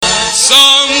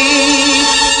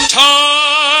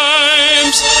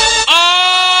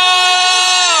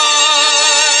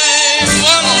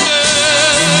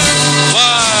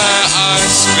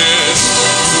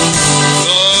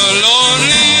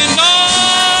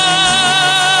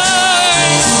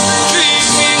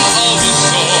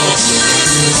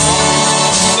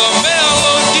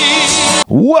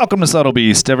Welcome to Subtle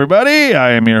Beast, everybody.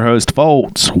 I am your host,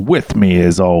 Foltz. With me,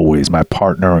 as always, my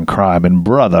partner in crime and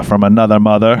brother from another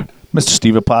mother, Mr.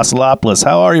 Steve Apostolopoulos.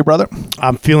 How are you, brother?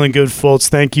 I'm feeling good, Foltz.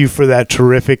 Thank you for that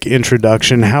terrific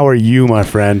introduction. How are you, my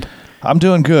friend? I'm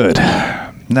doing good.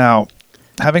 Now,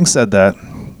 having said that,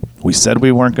 we said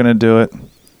we weren't going to do it.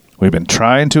 We've been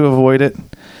trying to avoid it.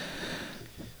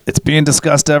 It's being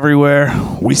discussed everywhere.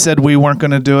 We said we weren't going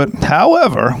to do it.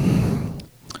 However,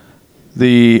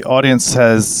 the audience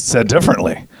has said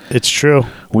differently. It's true.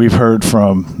 We've heard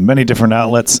from many different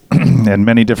outlets and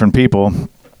many different people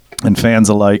and fans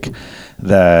alike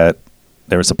that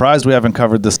they were surprised we haven't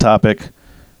covered this topic.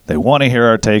 They want to hear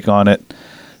our take on it.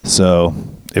 So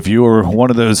if you were one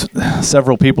of those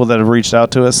several people that have reached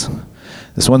out to us,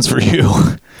 this one's for you.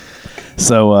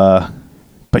 So,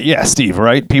 but yeah, Steve,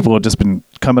 right? People have just been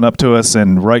coming up to us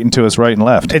and writing to us right and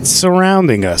left. It's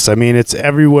surrounding us. I mean, it's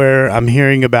everywhere. I'm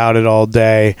hearing about it all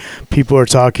day. People are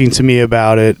talking to me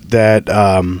about it that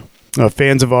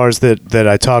fans of ours that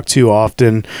I talk to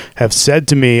often have said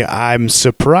to me, I'm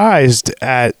surprised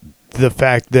at the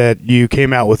fact that you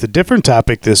came out with a different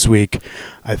topic this week.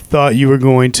 I thought you were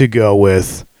going to go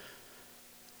with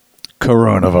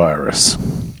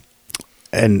coronavirus.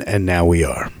 And now we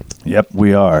are. Yep,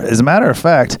 we are. As a matter of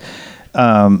fact,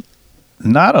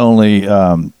 not only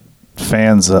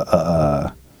fans,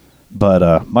 but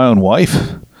my own wife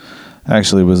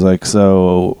actually was like,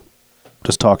 so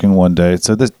just talking one day.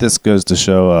 So this goes to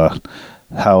show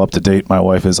how up to date my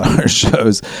wife is on her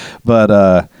shows.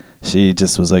 But she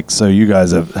just was like, so you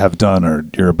guys have done or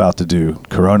you're about to do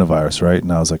coronavirus, right?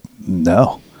 And I was like,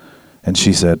 no. And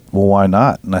she said, well, why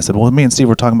not? And I said, well, me and Steve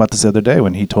were talking about this the other day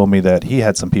when he told me that he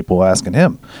had some people asking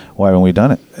him, why haven't we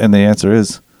done it? And the answer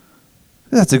is,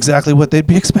 that's exactly what they'd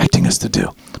be expecting us to do.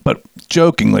 But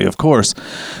jokingly, of course.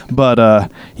 But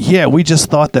yeah, we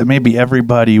just thought that maybe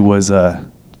everybody was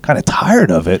kind of tired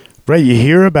of it. Right, you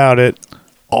hear about it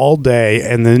all day,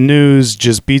 and the news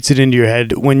just beats it into your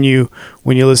head. When you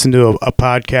listen to a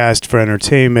podcast for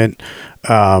entertainment,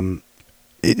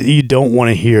 you don't want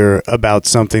to hear about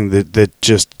something that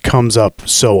just comes up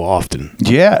so often.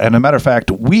 Yeah, and a matter of fact,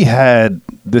 we had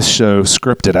this show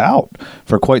scripted out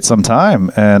for quite some time,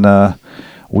 and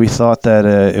we thought that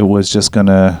it was just going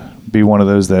to be one of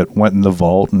those that went in the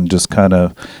vault and just kind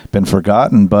of been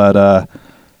forgotten. But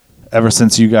ever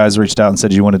since you guys reached out and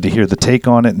said you wanted to hear the take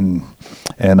on it and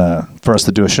for us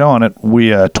to do a show on it,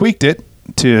 we tweaked it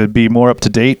to be more up to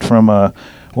date from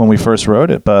when we first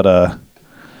wrote it. But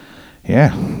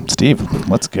yeah, Steve,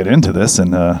 let's get into this.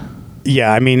 And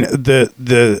yeah, I mean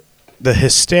the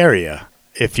hysteria,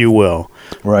 if you will,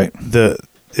 right,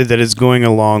 that is going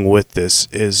along with this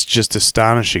is just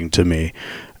astonishing to me.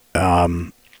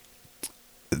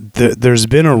 There's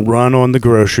been a run on the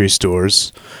grocery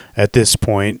stores at this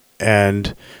point,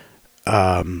 and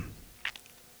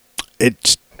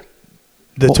it's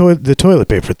the toilet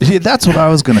paper thing. Yeah, that's what I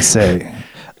was going to say.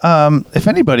 If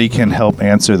anybody can help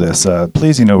answer this,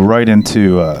 please, write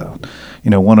into,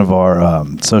 one of our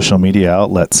social media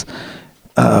outlets.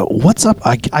 What's up?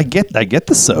 I get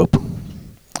the soap.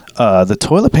 The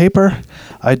toilet paper,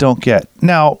 I don't get.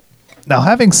 Now,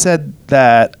 having said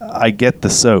that, I get the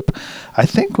soap. I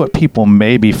think what people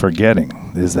may be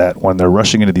forgetting is that when they're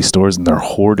rushing into these stores and they're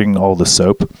hoarding all the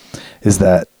soap, is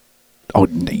that, oh,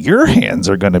 your hands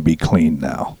are going to be clean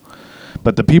now.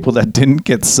 But the people that didn't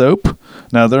get soap,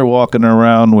 now they're walking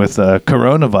around with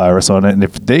coronavirus on it. And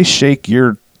if they shake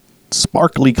your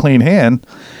sparkly clean hand,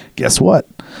 guess what?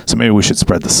 So maybe we should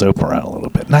spread the soap around a little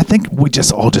bit. And I think we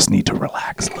all just need to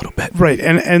relax a little bit. Right.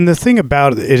 And the thing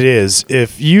about it is,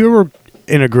 if you're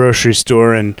in a grocery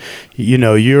store and,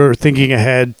 you're thinking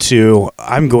ahead to,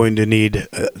 I'm going to need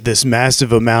this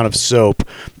massive amount of soap,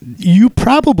 you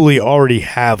probably already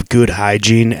have good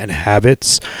hygiene and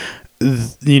habits.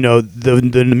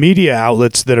 The media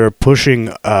outlets that are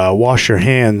pushing wash your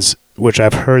hands, which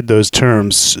I've heard those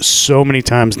terms so many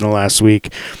times in the last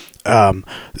week,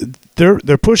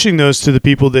 they're pushing those to the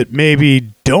people that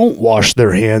maybe don't wash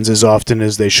their hands as often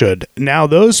as they should. Now,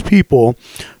 those people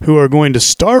who are going to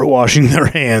start washing their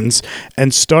hands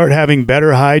and start having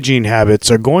better hygiene habits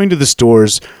are going to the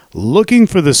stores looking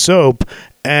for the soap,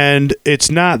 and it's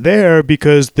not there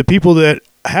because the people that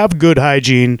have good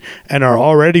hygiene and are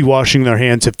already washing their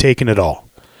hands have taken it all.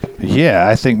 Yeah,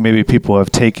 I think maybe people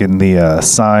have taken the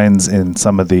signs in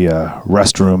some of the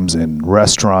restrooms and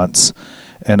restaurants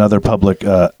and other public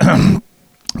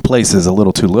places a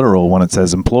little too literal when it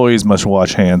says employees must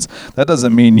wash hands. That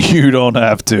doesn't mean you don't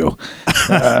have to.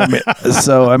 I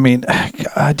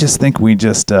just think we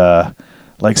just,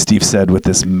 like Steve said, with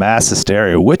this mass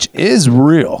hysteria, which is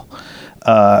real.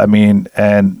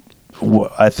 And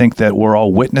I think that we're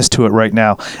all witness to it right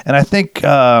now, and I think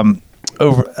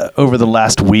over the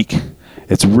last week,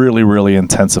 it's really, really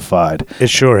intensified. It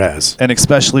sure has, and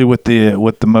especially with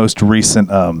the most recent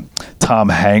Tom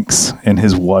Hanks and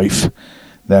his wife,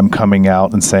 them coming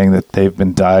out and saying that they've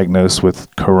been diagnosed with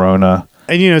corona.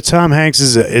 And Tom Hanks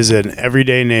is an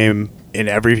everyday name in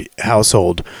every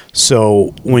household.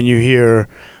 So when you hear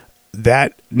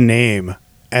that name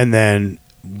and then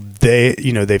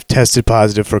they've tested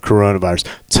positive for coronavirus,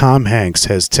 Tom Hanks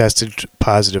has tested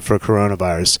positive for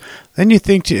coronavirus, then you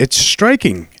think it's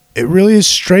striking. It really is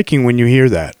striking when you hear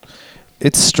that.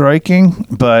 It's striking,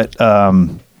 but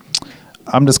I'm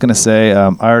just going to say I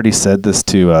already said this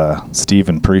to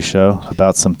Stephen pre-show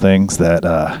about some things that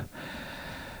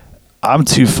I'm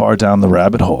too far down the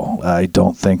rabbit hole. I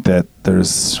don't think that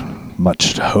there's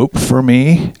much hope for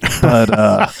me, but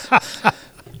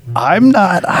I'm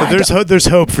not. There's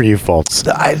hope for you, folks.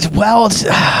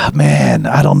 Man,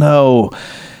 I don't know.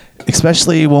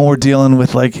 Especially when we're dealing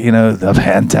with the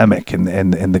pandemic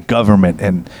and the government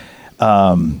and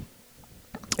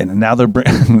now they're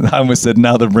I almost said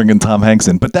now they're bringing Tom Hanks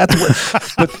in, but that's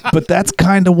what, but that's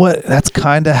kind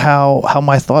of how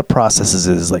my thought process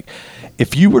is like,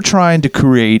 if you were trying to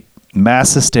create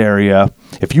mass hysteria,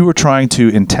 if you were trying to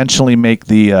intentionally make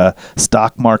the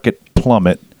stock market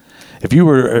plummet, if you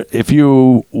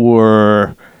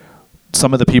were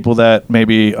some of the people that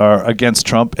maybe are against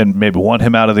Trump and maybe want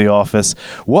him out of the office,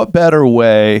 what better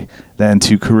way than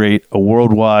to create a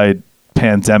worldwide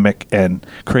pandemic and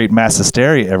create mass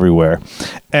hysteria everywhere?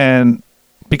 And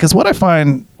because what I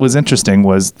find was interesting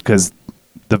was because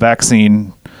the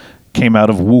vaccine came out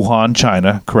of Wuhan,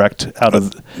 China, correct?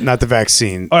 Not the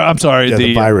vaccine. I'm sorry,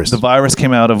 the virus. The virus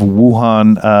came out of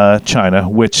Wuhan, China,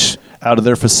 which out of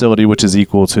their facility, which is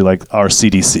equal to our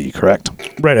CDC, correct?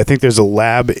 Right. I think there's a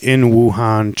lab in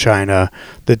Wuhan, China,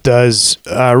 that does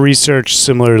research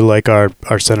similar to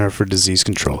our Center for Disease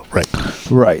Control. Right.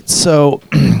 Right. So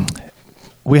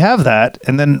we have that,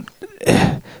 and then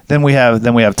we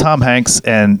have Tom Hanks,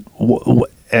 and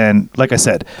like I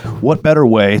said, what better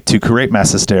way to create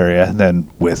mass hysteria than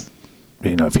with,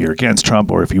 if you're against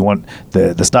Trump, or if you want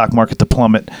the stock market to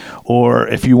plummet, or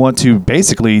if you want to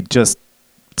basically just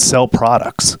sell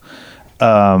products.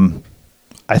 I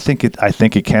think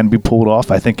it can be pulled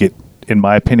off. I think in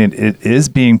my opinion, it is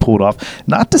being pulled off.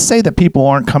 Not to say that people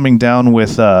aren't coming down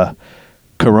with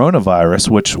coronavirus,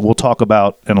 which we'll talk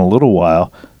about in a little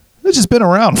while. It's just been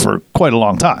around for quite a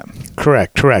long time.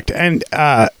 Correct. And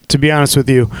to be honest with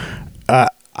you,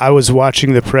 I was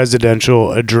watching the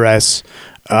presidential address,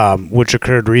 which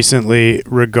occurred recently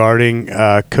regarding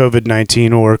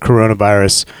COVID-19 or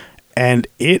coronavirus, and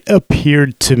it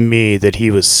appeared to me that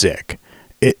he was sick.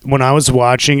 When I was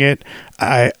watching it,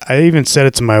 I even said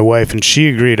it to my wife, and she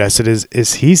agreed. I said,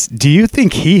 do you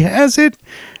think he has it?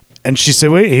 And she said,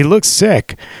 wait, he looks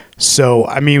sick. So,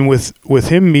 I mean, with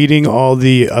him meeting all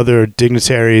the other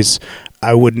dignitaries,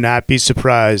 I would not be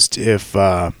surprised if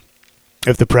the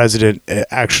president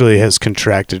actually has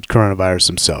contracted coronavirus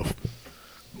himself.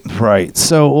 Right.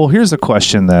 So, well, here's a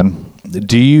question then.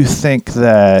 Do you think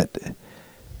that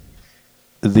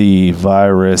the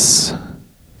virus,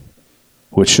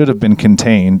 which should have been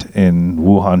contained in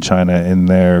Wuhan, China, in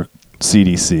their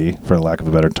CDC, for lack of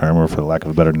a better term, or for lack of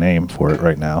a better name for it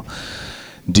right now,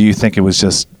 do you think it was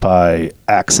just by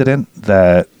accident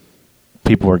that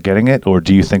people were getting it, or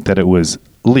do you think that it was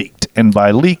leaked? And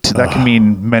by leaked, that can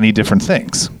mean many different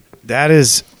things. That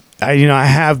is, I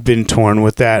have been torn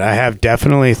with that. I have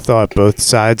definitely thought both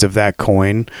sides of that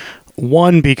coin.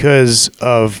 One, because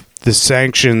of the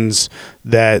sanctions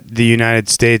that the United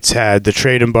States had, the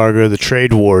trade embargo, the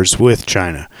trade wars with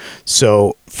China.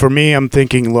 So for me, I'm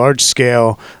thinking large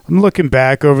scale. I'm looking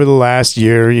back over the last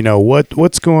year,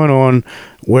 what's going on?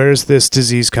 Where's this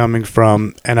disease coming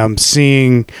from? And I'm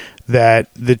seeing that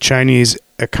the Chinese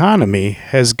economy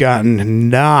has gotten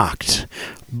knocked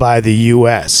by the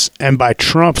U.S. and by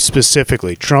Trump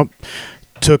specifically. Trump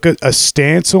took a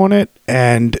stance on it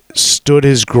and stood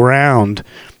his ground.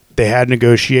 They had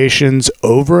negotiations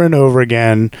over and over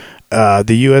again. The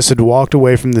U.S. had walked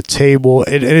away from the table.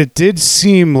 And it did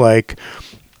seem like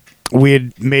we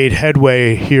had made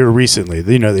headway here recently.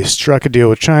 They struck a deal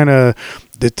with China.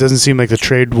 It doesn't seem like the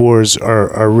trade wars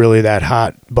are really that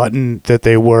hot button that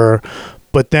they were.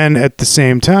 But then at the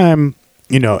same time,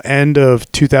 end of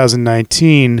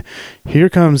 2019, here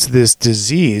comes this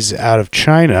disease out of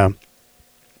China.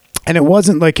 And it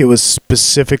wasn't like it was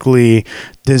specifically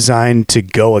designed to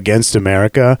go against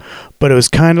America, but it was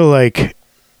kind of like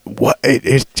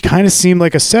it kind of seemed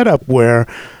like a setup where,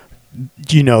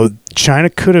 China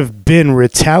could have been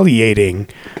retaliating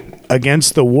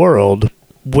against the world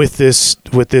with this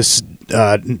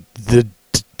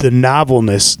the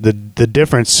novelness, the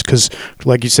difference, because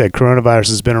like you said, coronavirus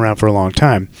has been around for a long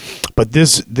time, but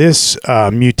this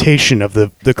mutation of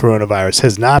the coronavirus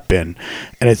has not been,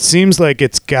 and it seems like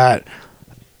it's got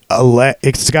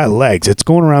legs. It's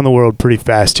going around the world pretty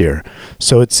fast here,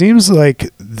 so it seems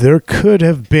like there could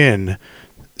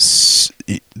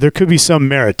be some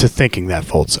merit to thinking that,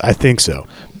 Foltz. I think so.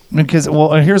 Because,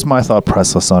 well, here's my thought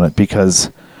process on it, because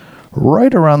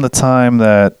right around the time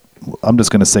that, I'm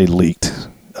just going to say leaked,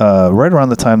 right around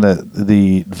the time that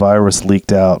the virus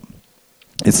leaked out,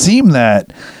 it seemed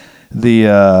that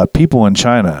the people in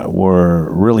China were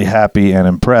really happy and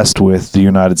impressed with the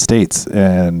United States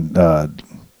and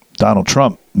Donald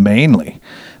Trump mainly.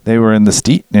 They were in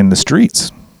the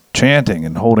streets chanting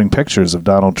and holding pictures of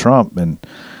Donald Trump and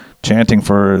chanting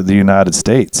for the United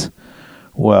States.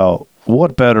 Well,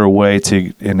 what better way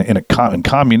to in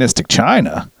communistic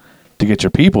China to get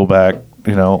your people back,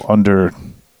 under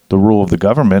the rule of the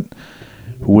government,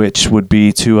 which would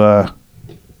be to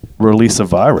release a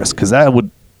virus, because that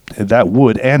would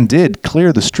and did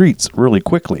clear the streets really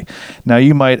quickly. Now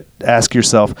you might ask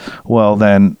yourself, well,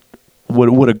 then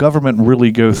would a government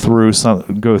really go through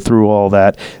all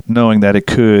that, knowing that it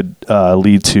could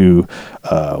lead to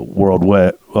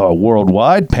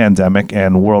worldwide pandemic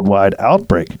and worldwide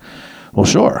outbreak? Well,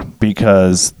 sure,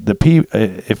 because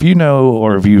if you know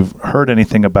or if you've heard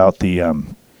anything about the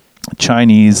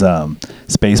Chinese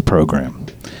space program,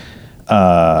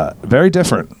 very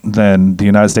different than the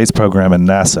United States program and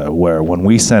NASA, where when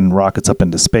we send rockets up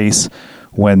into space,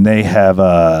 when they have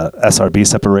SRB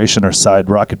separation or side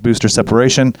rocket booster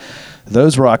separation,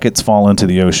 those rockets fall into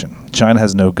the ocean. China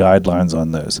has no guidelines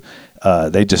on those.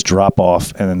 They just drop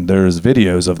off, and there's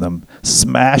videos of them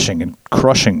smashing and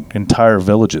crushing entire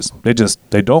villages.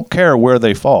 They don't care where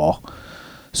they fall.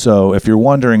 So if you're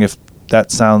wondering if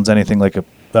that sounds anything like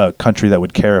a country that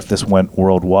would care if this went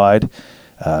worldwide,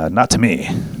 not to me.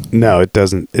 No, it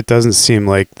doesn't. It doesn't seem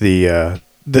like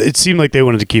it seemed like they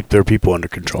wanted to keep their people under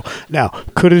control. Now,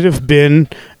 could it have been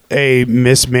a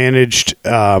mismanaged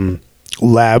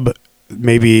lab,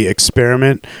 maybe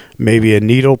experiment, maybe a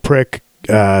needle prick,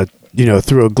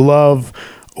 through a glove,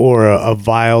 or a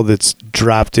vial that's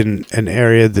dropped in an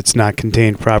area that's not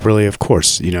contained properly? Of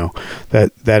course,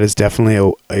 that is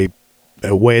definitely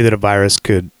a way that a virus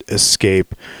could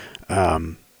escape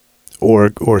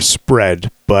or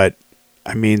spread. But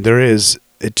I mean, there is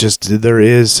a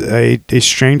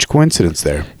strange coincidence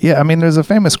there. Yeah, I mean, there's a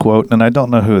famous quote, and I don't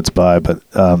know who it's by, but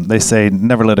they say,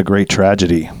 "Never let a great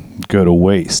tragedy go to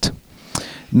waste."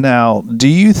 Now, do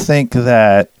you think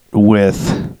that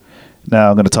now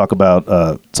I'm going to talk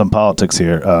about some politics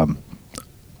here.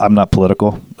 I'm not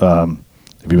political.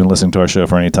 If you've been listening to our show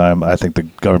for any time, I think the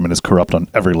government is corrupt on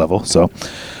every level. So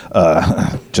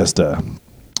just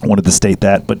wanted to state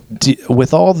that. But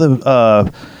with all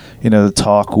the the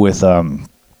talk with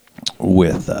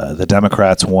the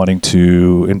Democrats wanting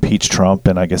to impeach Trump,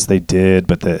 and I guess they did,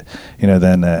 but the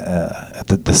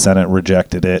Senate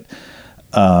rejected it.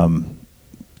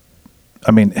 I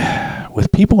mean,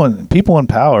 with people in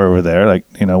power over there, like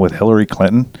with Hillary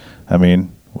Clinton, I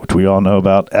mean, which we all know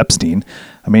about Epstein.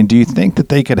 I mean, do you think that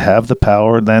they could have the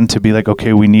power then to be like,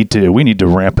 okay, we need to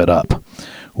ramp it up.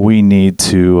 We need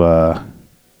to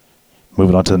move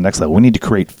it on to the next level. We need to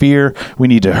create fear. We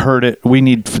need to hurt it. We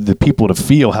need for the people to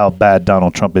feel how bad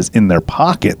Donald Trump is in their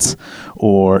pockets,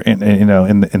 or in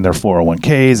their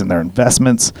 401ks, in their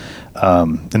investments,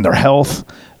 in their health.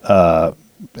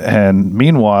 And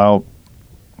meanwhile,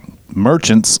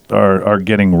 merchants are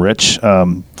getting rich.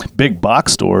 Big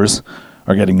box stores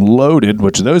are getting loaded,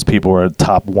 which those people are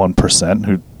top 1%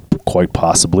 who quite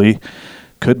possibly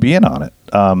could be in on it.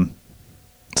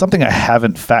 Something I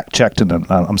haven't fact checked, and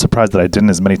I'm surprised that I didn't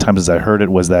as many times as I heard it,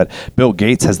 was that Bill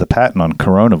Gates has the patent on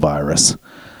coronavirus.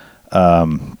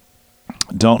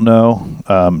 Don't know.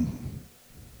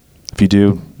 If you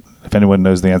do, if anyone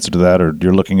knows the answer to that, or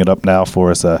you're looking it up now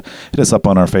for us, hit us up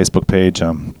on our Facebook page.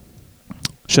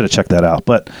 Should have checked that out.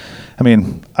 But, I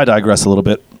mean, I digress a little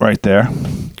bit right there.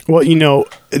 Well,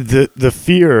 the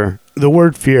fear, the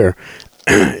word fear,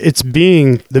 it's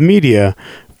being the media.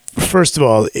 First of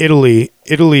all, Italy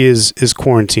is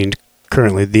quarantined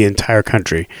currently, the entire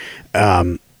country.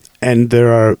 And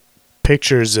there are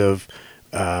pictures of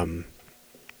the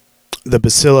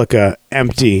basilica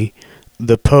empty,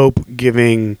 the Pope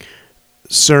giving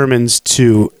sermons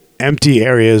to empty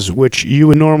areas, which you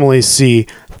would normally see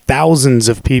thousands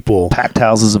of people, packed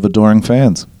houses of adoring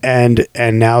fans, and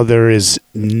now there is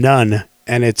none,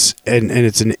 and it's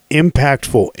an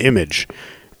impactful image.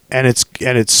 and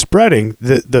it's spreading.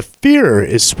 The fear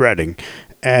is spreading,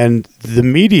 and the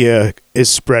media is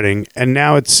spreading, and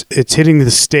now it's hitting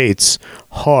the states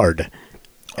hard.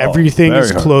 Everything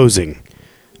is hard. closing.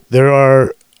 There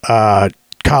are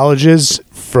colleges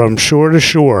from shore to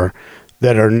shore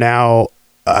that are now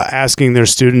asking their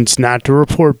students not to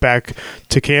report back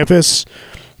to campus.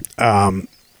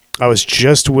 I was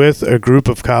just with a group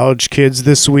of college kids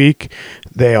this week.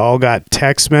 They all got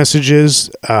text messages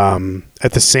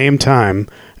at the same time,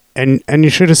 and you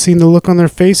should have seen the look on their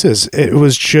faces. It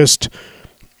was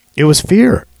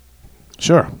fear.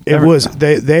 Sure. It was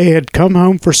they had come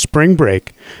home for spring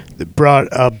break, brought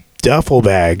a duffel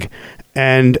bag,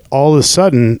 and all of a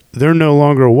sudden they're no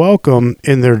longer welcome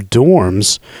in their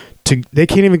dorms. They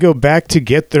can't even go back to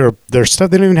get their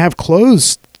stuff. They don't even have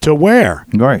clothes to wear.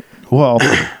 Right. Well,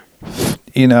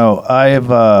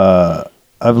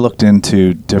 I've looked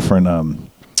into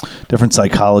different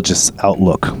psychologists'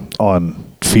 outlook on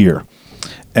fear,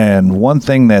 and one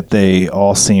thing that they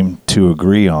all seem to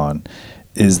agree on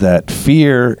is that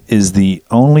fear is the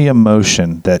only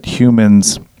emotion that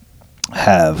humans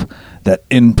have that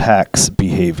impacts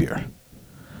behavior.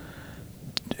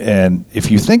 And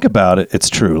if you think about it, it's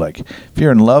true. Like, if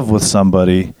you're in love with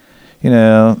somebody,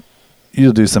 you'll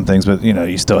do some things, but you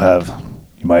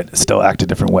might still act a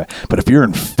different way. But if you're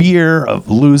in fear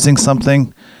of losing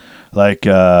something, like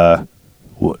why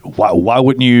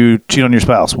wouldn't you cheat on your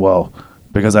spouse? Well,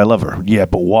 because I love her. Yeah,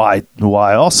 but why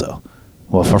also?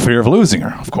 Well, for fear of losing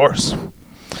her, of course.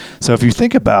 So if you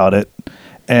think about it,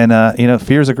 and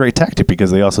fear is a great tactic,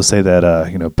 because they also say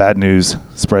that bad news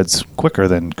spreads quicker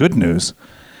than good news.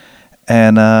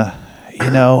 And I'm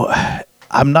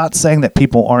not saying that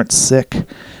people aren't sick.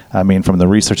 I mean, from the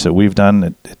research that we've done,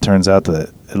 it turns out that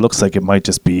it looks like it might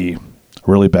just be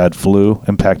really bad flu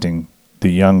impacting the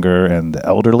younger and the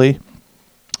elderly.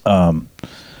 But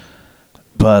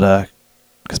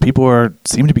because people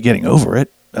seem to be getting over it.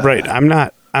 Right. I'm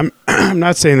not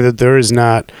saying that there is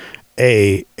not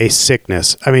a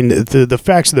sickness. I mean, the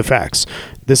facts are the facts.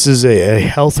 This is a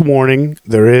health warning.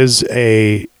 There is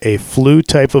a flu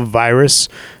type of virus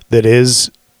that is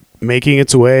making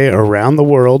its way around the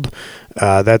world.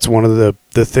 That's one of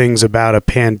the things about a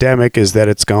pandemic, is that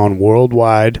it's gone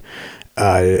worldwide.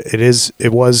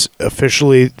 It was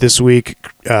officially this week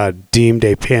deemed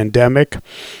a pandemic.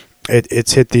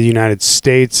 It's hit the United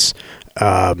States.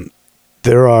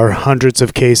 There are hundreds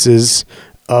of cases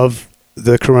of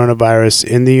the coronavirus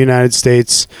in the United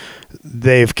States.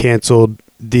 They've canceled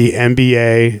the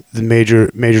NBA, the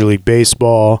Major League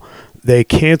Baseball. They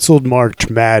canceled March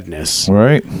Madness.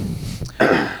 Right.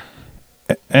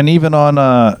 And even on,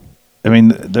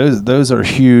 those are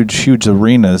huge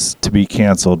arenas to be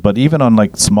canceled. But even on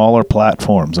like smaller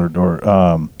platforms or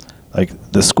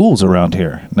like the schools around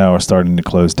here now are starting to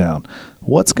close down.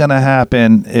 What's going to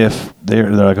happen if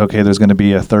they're like, okay, there's going to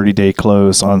be a 30-day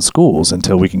close on schools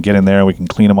until we can get in there and we can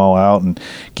clean them all out and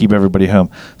keep everybody home?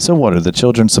 So what, are the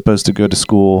children supposed to go to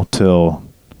school till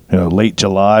late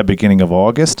July, beginning of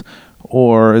August?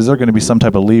 Or is there going to be some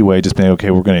type of leeway, just being, okay,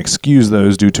 we're going to excuse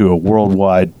those due to a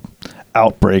worldwide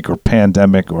outbreak or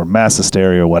pandemic or mass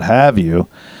hysteria or what have you?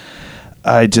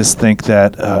 I just think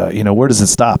that, where does it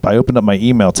stop? I opened up my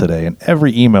email today, and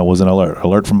every email was an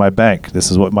alert from my bank. This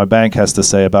is what my bank has to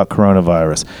say about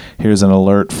coronavirus. Here's an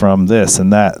alert from this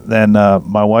and that. Then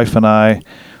my wife and I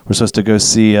were supposed to go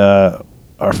see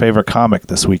our favorite comic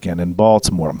this weekend in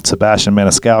Baltimore, Sebastian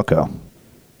Maniscalco.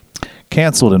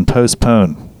 Canceled and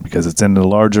postponed because it's in the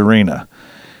large arena.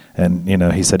 And,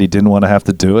 he said he didn't want to have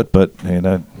to do it, but,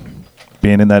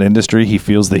 being in that industry, he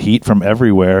feels the heat from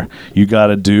everywhere. You got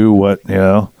to do what,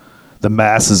 the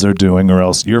masses are doing, or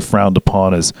else you're frowned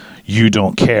upon as you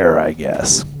don't care, I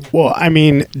guess. Well, I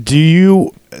mean,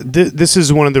 this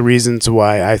is one of the reasons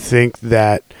why I think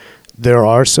that there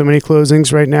are so many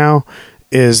closings right now,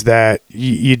 is that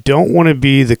you don't want to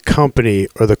be the company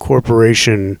or the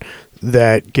corporation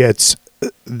that gets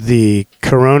the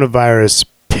coronavirus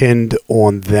pinned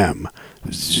on them.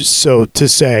 So to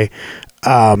say,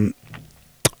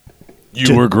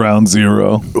 you were ground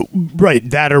zero. Right,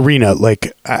 that arena.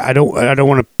 Like, I don't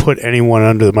want to put anyone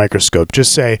under the microscope.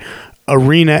 Just say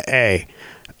Arena A.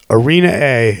 Arena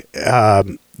A,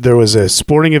 there was a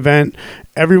sporting event.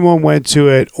 Everyone went to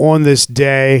it on this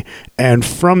day, and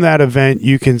from that event,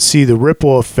 you can see the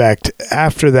ripple effect.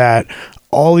 After that,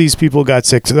 all these people got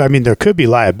sick. So, I mean, there could be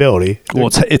liability. Well,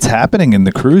 it's happening in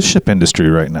the cruise ship industry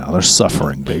right now. They're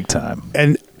suffering big time.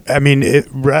 And I mean,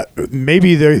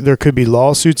 maybe there could be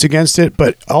lawsuits against it,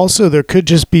 but also there could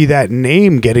just be that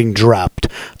name getting dropped.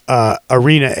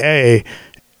 Arena A,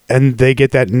 and they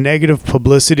get that negative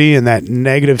publicity and that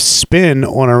negative spin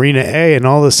on Arena A, and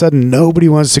all of a sudden nobody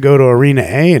wants to go to Arena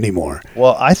A anymore.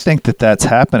 Well, I think that that's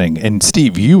happening, and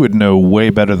Steve, you would know way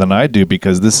better than I do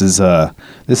because this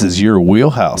is your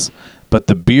wheelhouse. But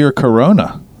the beer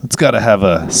Corona, it's got to have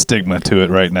a stigma to it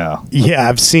right now. Yeah,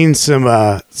 I've seen some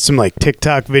like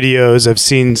TikTok videos. I've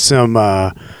seen some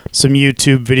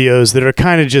YouTube videos that are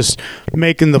kind of just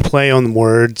making the play on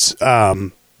words.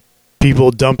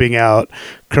 People dumping out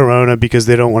Corona because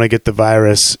they don't want to get the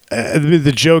virus.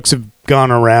 The jokes have gone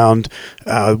around.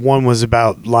 One was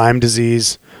about Lyme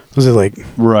disease. Was it like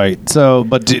right? So,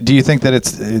 but do you think that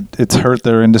it's hurt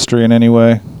their industry in any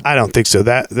way? I don't think so.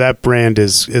 That brand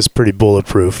is pretty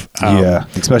bulletproof. Yeah,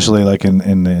 especially like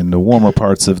in the warmer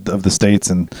parts of the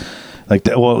states and. Like,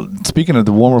 well, speaking of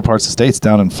the warmer parts of states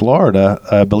down in Florida,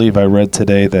 I believe I read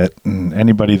today that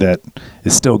anybody that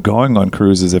is still going on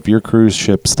cruises, if your cruise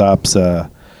ship stops at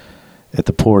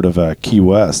the port of Key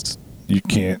West, you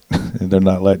can't. They're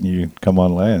not letting you come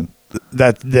on land.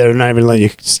 That they're not even letting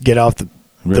you get off the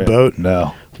boat.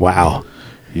 No. Wow.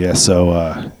 Yeah. So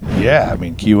I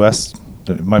mean, Key West,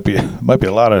 there might be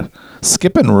a lot of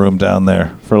skipping room down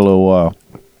there for a little while.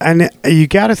 And you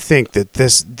got to think that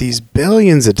these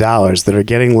billions of dollars that are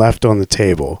getting left on the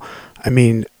table, I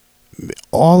mean,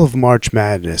 all of March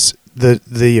Madness,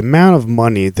 the amount of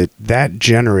money that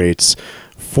generates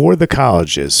for the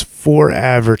colleges, for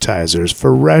advertisers,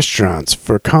 for restaurants,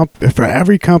 for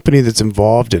every company that's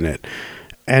involved in it,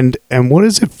 and what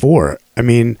is it for? I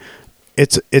mean,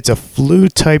 it's a flu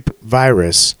type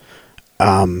virus.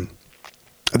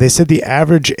 They said the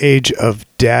average age of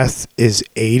death is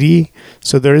 80,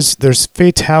 so there's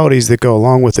fatalities that go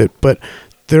along with it, but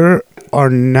there are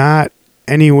not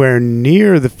anywhere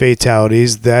near the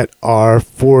fatalities that are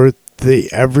for the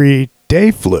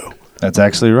everyday flu. That's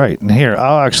actually right. And here,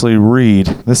 I'll actually read.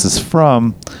 This is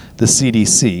from the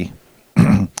CDC.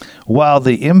 While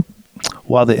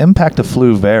the impact of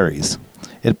flu varies,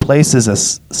 it places a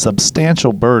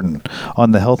substantial burden on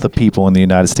the health of people in the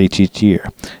United States each year.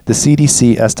 The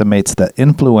CDC estimates that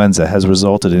influenza has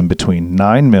resulted in between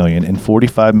 9 million and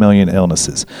 45 million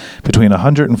illnesses, between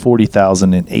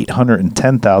 140,000 and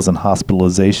 810,000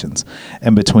 hospitalizations,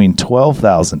 and between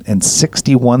 12,000 and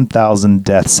 61,000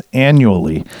 deaths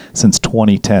annually since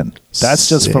 2010. That's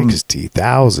just from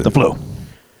 60,000. The flu.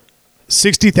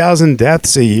 60,000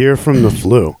 deaths a year from the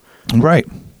flu. Right.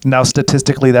 Now,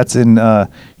 statistically, that's in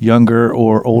younger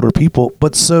or older people,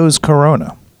 but so's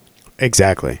Corona.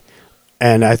 Exactly.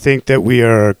 And I think that we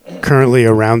are currently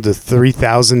around the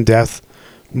 3,000 death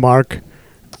mark.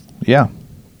 Yeah.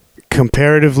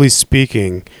 Comparatively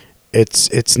speaking, it's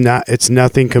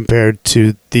nothing compared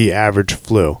to the average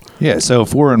flu. Yeah, so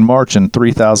if we're in March and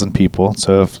 3,000 people,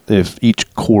 so if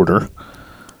each quarter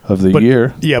of the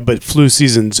year. Yeah, but flu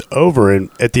season's over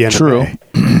at the end of May.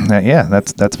 Yeah,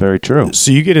 that's very true.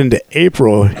 So you get into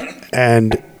April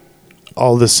and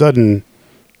all of a sudden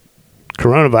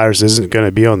coronavirus isn't going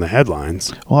to be on the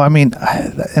headlines. Well, I mean,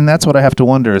 and that's what I have to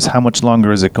wonder is how much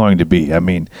longer is it going to be? I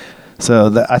mean,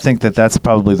 so I think that's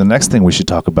probably the next thing we should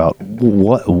talk about.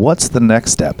 What's the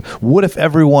next step? What if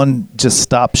everyone just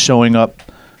stops showing up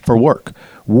for work?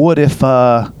 What if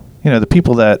the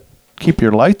people that keep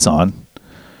your lights on,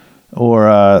 or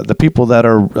the people that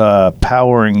are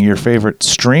powering your favorite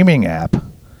streaming app,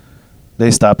 they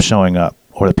stop showing up,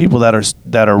 or the people that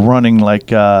are running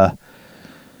like what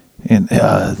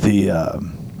do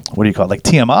you call it, like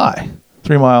TMI,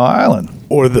 3 Mile Island,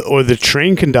 or the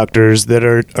train conductors that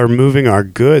are moving our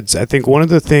goods. I think one of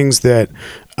the things that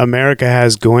America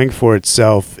has going for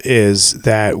itself is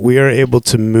that we are able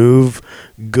to move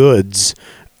goods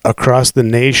across the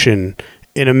nation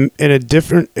in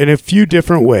a few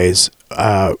different ways.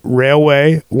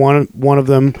 Railway, one of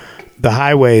them. The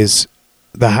highways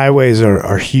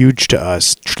are huge to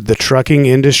us. The trucking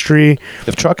industry.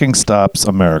 If trucking stops,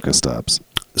 America stops.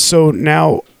 So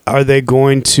now, are they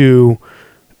going to?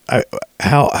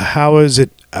 How is it?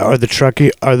 Are the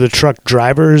truck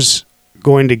drivers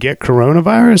going to get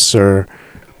coronavirus or?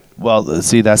 Well,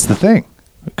 see, that's the thing,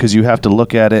 because you have to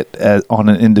look at it on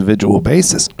an individual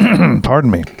basis. Pardon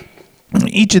me.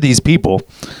 Each of these people,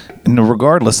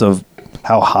 regardless of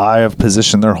how high of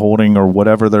position they're holding or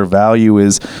whatever their value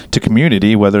is to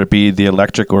community, whether it be the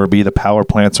electric or it be the power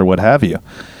plants or what have you,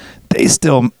 they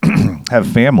still have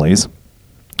families,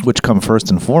 which come first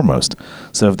and foremost.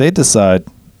 So if they decide,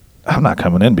 I'm not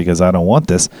coming in because I don't want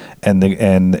this, and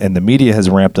the media has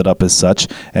ramped it up as such,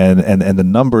 and the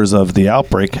numbers of the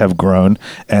outbreak have grown,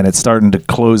 and it's starting to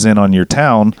close in on your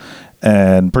town,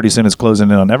 and pretty soon it's closing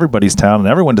in on everybody's town, and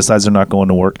everyone decides they're not going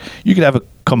to work. You could have a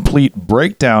complete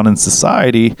breakdown in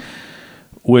society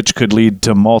which could lead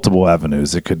to multiple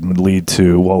avenues. It could lead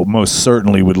to, well, most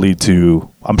certainly would lead to,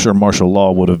 I'm sure martial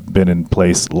law would have been in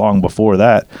place long before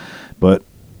that. But,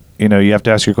 you know, you have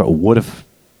to ask your question, what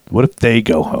if they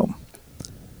go home?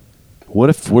 What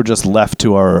if we're just left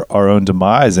to our own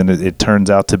demise and it turns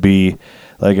out to be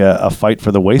like a fight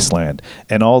for the wasteland?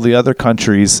 And all the other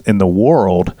countries in the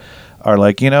world are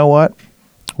like, you know what?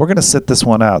 We're going to sit this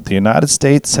one out. The United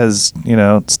States has, you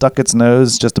know, stuck its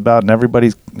nose just about in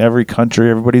every country,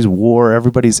 everybody's war,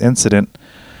 everybody's incident.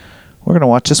 We're going to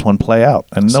watch this one play out,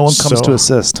 and no one comes to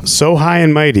assist. So high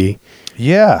and mighty.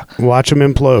 Yeah. Watch them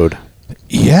implode.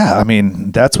 Yeah, I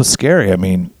mean, that's what's scary. I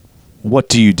mean, what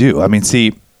do you do? I mean,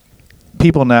 see,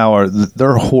 people now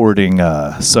they're hoarding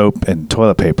soap and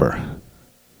toilet paper.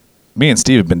 Me and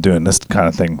Steve have been doing this kind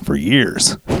of thing for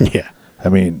years. Yeah. I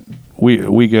mean,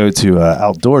 we go to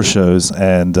outdoor shows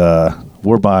and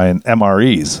we're buying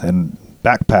MREs and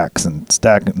backpacks and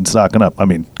stocking up. I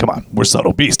mean, come on, we're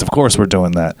subtle beast. Of course we're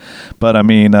doing that. But I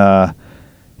mean, I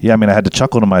had to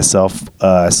chuckle to myself.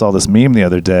 I saw this meme the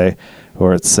other day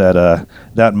where it said,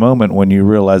 that moment when you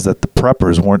realize that the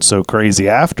preppers weren't so crazy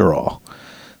after all.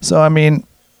 So, I mean,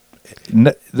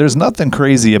 there's nothing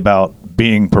crazy about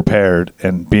being prepared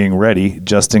and being ready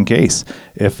just in case.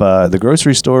 If the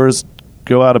grocery stores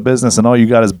go out of business and all you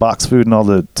got is boxed food and all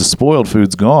the spoiled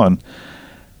food's gone,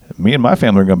 me and my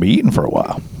family are going to be eating for a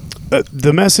while. One of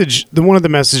the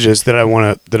messages that I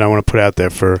want to put out there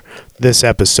for this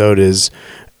episode is,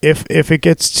 if it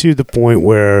gets to the point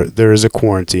where there is a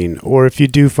quarantine, or if you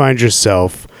do find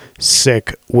yourself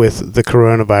sick with the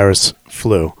coronavirus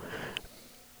flu,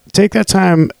 take that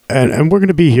time, and we're going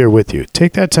to be here with you.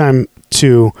 Take that time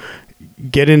to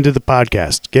get into the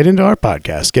podcast, get into our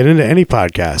podcast, get into any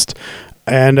podcast,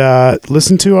 and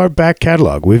listen to our back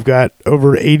catalog. We've got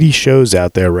over 80 shows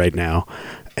out there right now,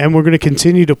 and we're going to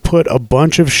continue to put a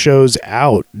bunch of shows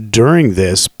out during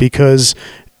this because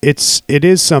it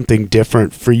is something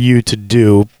different for you to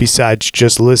do besides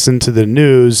just listen to the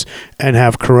news and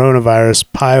have coronavirus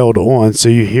piled on so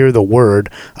you hear the word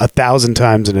 1,000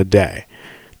 times in a day.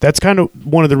 That's kind of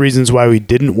one of the reasons why we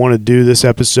didn't want to do this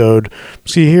episode.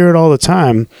 So you hear it all the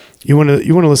time. You want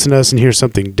to listen to us and hear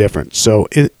something different. So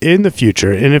in the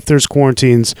future, and if there's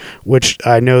quarantines, which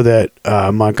I know that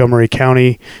Montgomery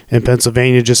County in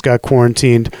Pennsylvania just got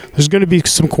quarantined, there's going to be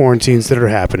some quarantines that are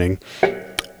happening.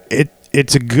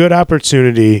 It's a good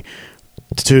opportunity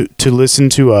to listen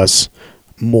to us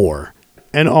more.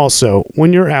 And also,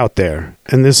 when you're out there,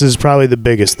 and this is probably the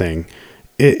biggest thing,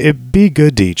 it be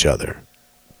good to each other.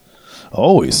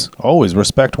 Always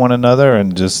respect one another,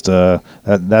 and just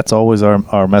that's always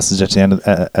our message at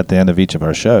the end of each of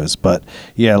our shows. But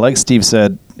yeah, like Steve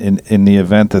said, in the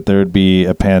event that there'd be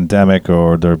a pandemic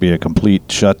or there'd be a complete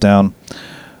shutdown,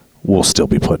 we'll still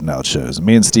be putting out shows.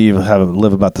 Me and Steve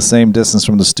live about the same distance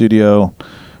from the studio.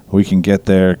 We can get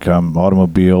there, come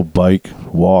automobile, bike,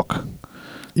 walk.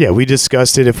 Yeah, we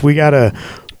discussed it. If we gotta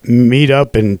meet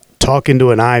up and talk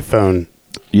into an iPhone.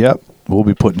 Yep. We'll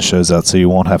be putting shows out, so you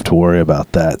won't have to worry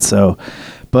about that. So,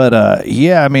 but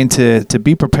yeah, I mean, to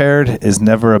be prepared is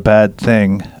never a bad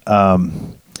thing.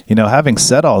 Having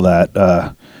said all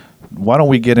that, why don't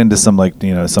we get into some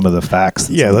some of the facts?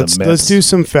 Yeah, let's do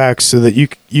some facts so that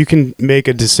you can make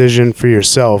a decision for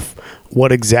yourself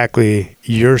what exactly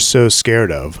you're so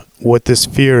scared of, what this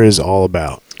fear is all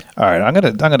about. All right, I'm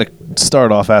gonna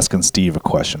start off asking Steve a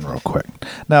question real quick.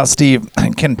 Now, Steve,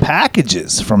 can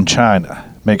packages from China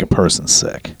make a person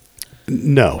sick?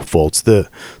 No, Foltz. The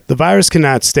virus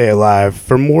cannot stay alive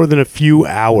for more than a few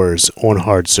hours on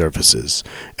hard surfaces,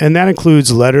 and that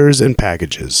includes letters and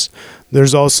packages.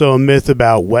 There's also a myth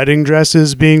about wedding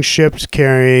dresses being shipped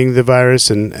carrying the virus,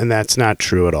 and that's not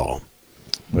true at all.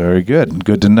 Very good.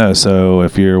 Good to know. So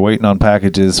if you're waiting on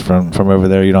packages from over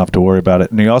there, you don't have to worry about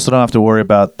it. And you also don't have to worry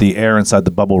about the air inside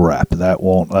the bubble wrap. That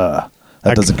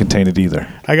doesn't contain it either.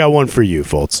 I got one for you,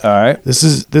 Foltz. All right.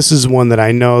 This is one that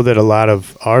I know that a lot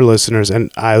of our listeners,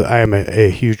 and I am a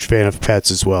huge fan of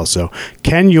pets as well. So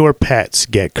can your pets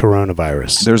get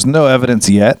coronavirus? There's no evidence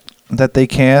yet that they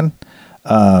can.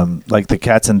 Like the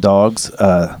cats and dogs,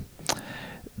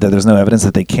 that there's no evidence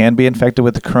that they can be infected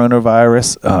with the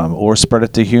coronavirus or spread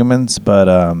it to humans. But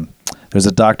there's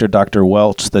a doctor, Dr.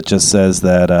 Welch, that just says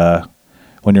that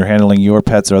when you're handling your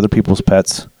pets or other people's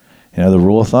pets, the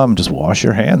rule of thumb, just wash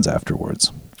your hands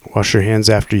afterwards. Wash your hands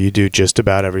after you do just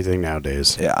about everything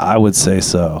nowadays. Yeah, I would say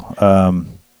so.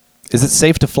 Is it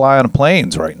safe to fly on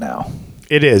planes right now?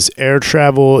 It is. Air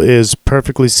travel is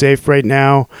perfectly safe right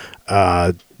now.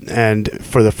 And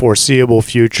for the foreseeable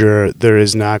future, there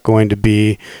is not going to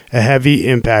be a heavy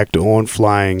impact on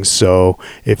flying. So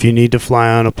if you need to fly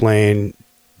on a plane,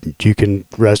 you can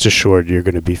rest assured you're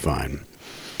going to be fine.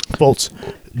 Bolts,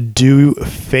 do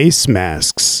face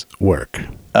masks work?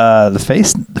 The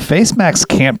face mask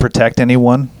can't protect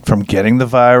anyone from getting the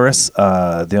virus.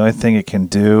 The only thing it can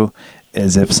do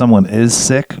is if someone is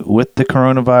sick with the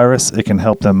coronavirus, it can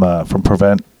help them from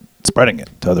prevent spreading it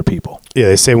to other people. Yeah,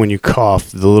 they say when you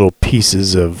cough, the little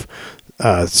pieces of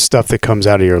stuff that comes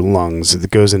out of your lungs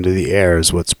that goes into the air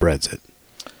is what spreads it.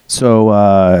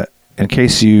 So, in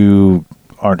case you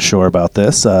aren't sure about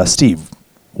this, Steve,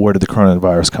 where did the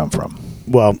coronavirus come from?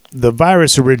 Well, the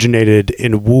virus originated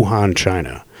in Wuhan,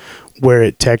 China. Where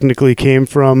it technically came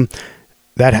from,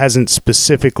 that hasn't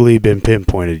specifically been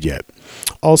pinpointed yet.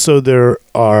 Also, there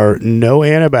are no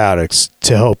antibiotics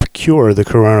to help cure the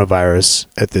coronavirus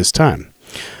at this time.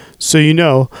 So,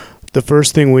 the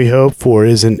first thing we hope for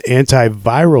is an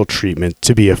antiviral treatment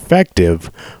to be effective,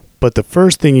 but the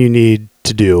first thing you need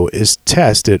to do is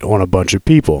test it on a bunch of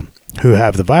people who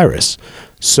have the virus.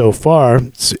 So far,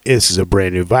 this is a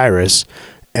brand new virus,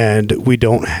 and we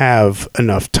don't have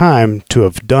enough time to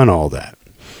have done all that.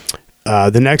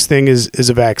 The next thing is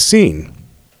a vaccine.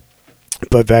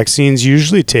 But vaccines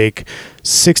usually take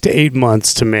 6 to 8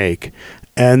 months to make,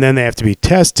 and then they have to be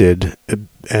tested,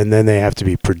 and then they have to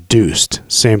be produced.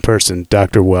 Same person,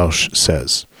 Dr. Welsh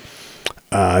says.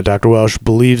 Dr. Welsh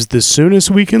believes the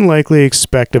soonest we can likely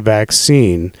expect a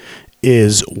vaccine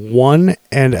is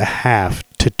 1.5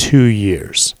 to 2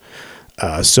 years.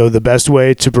 So the best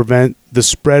way to prevent the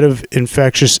spread of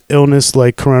infectious illness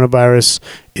like coronavirus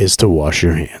is to wash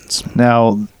your hands.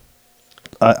 Now,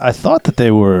 I thought that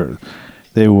they were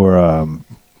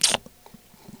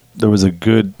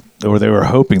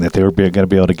hoping that they were going to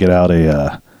be able to get out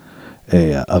a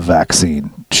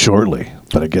vaccine shortly,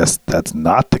 but I guess that's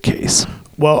not the case.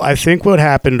 Well, I think what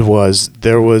happened was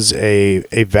there was a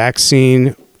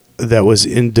vaccine that was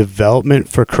in development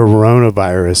for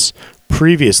coronavirus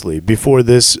previously, before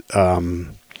this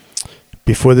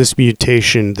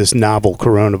mutation, this novel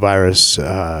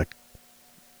coronavirus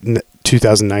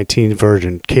 2019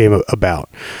 version came about.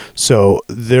 So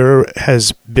there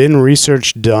has been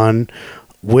research done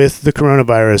with the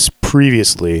coronavirus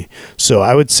previously. So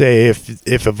I would say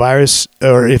if a virus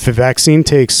or if a vaccine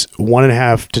takes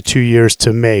 1.5 to 2 years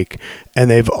to make, and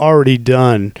they've already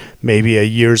done maybe a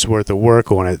year's worth of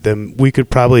work on it, then we could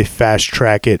probably fast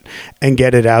track it and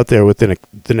get it out there within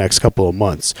the next couple of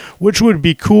months, which would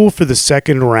be cool for the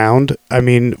second round. I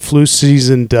mean, flu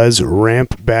season does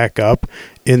ramp back up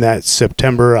in that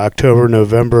September, October,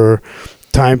 November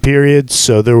time period.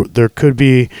 So there could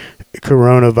be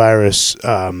coronavirus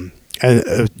and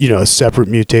a separate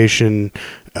mutation,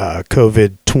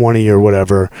 COVID-20 or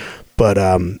whatever, but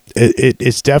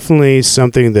it's definitely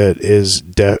something that is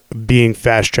being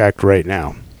fast tracked right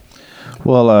now.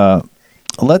 Well,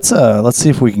 let's see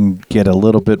if we can get a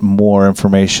little bit more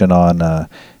information on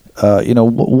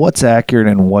what's accurate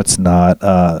and what's not.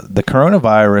 The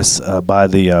coronavirus, by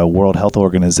the World Health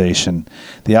Organization,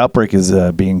 the outbreak is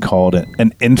being called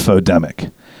an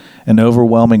infodemic. An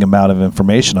overwhelming amount of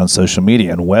information on social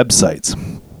media and websites.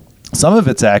 Some of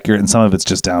it's accurate and some of it's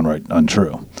just downright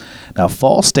untrue. Now,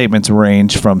 false statements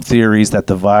range from theories that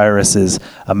the virus is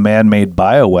a man-made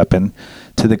bioweapon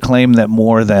to the claim that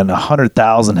more than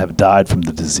 100,000 have died from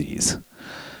the disease.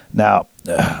 Now,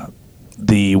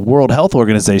 the World Health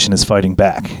Organization is fighting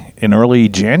back. In early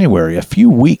January, a few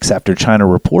weeks after China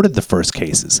reported the first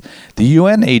cases, the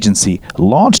UN agency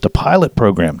launched a pilot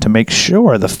program to make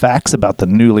sure the facts about the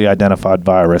newly identified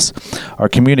virus are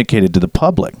communicated to the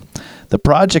public. The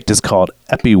project is called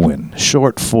EpiWin,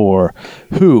 short for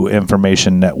WHO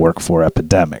Information Network for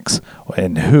Epidemics,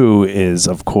 and WHO is,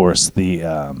 of course, the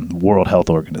World Health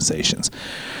Organization.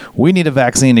 We need a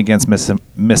vaccine against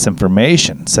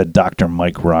misinformation, said Dr.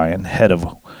 Mike Ryan, head of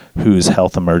WHO's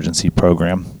Health Emergency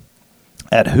Program,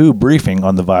 at WHO briefing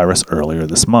on the virus earlier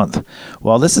this month.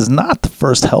 While this is not the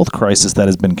first health crisis that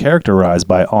has been characterized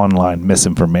by online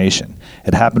misinformation,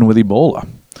 it happened with Ebola.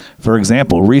 For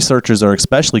example, researchers are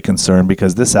especially concerned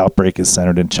because this outbreak is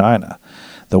centered in China.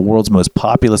 The world's most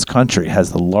populous country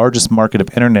has the largest market of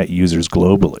internet users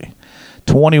globally.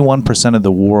 21% of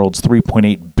the world's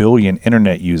 3.8 billion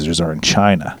internet users are in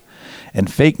China.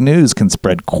 And fake news can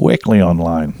spread quickly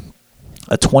online.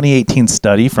 A 2018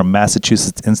 study from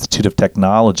Massachusetts Institute of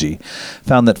Technology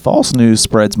found that false news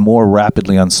spreads more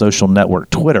rapidly on social network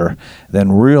Twitter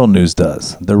than real news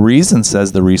does. The reason,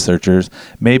 says the researchers,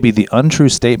 may be the untrue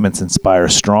statements inspire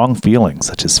strong feelings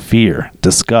such as fear,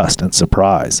 disgust, and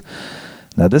surprise.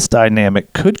 Now, this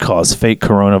dynamic could cause fake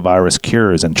coronavirus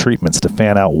cures and treatments to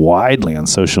fan out widely on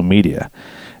social media.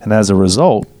 And as a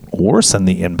result, worsen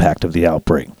the impact of the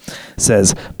outbreak,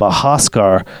 says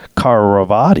Bhaskar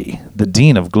Kauravati, the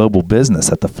Dean of Global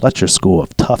Business at the Fletcher School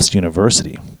of Tufts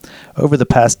University. Over the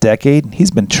past decade,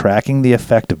 he's been tracking the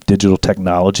effect of digital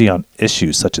technology on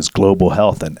issues such as global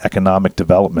health and economic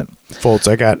development. Foltz,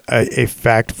 I got a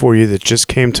fact for you that just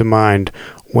came to mind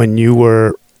when you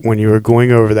were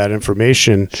going over that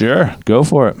information. Sure, go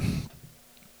for it.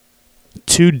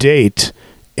 To date,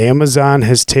 Amazon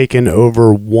has taken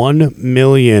over 1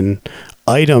 million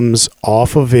items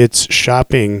off of its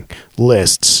shopping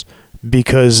lists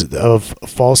because of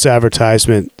false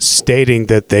advertisement stating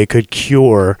that they could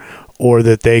cure or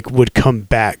that they would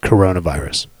combat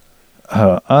coronavirus.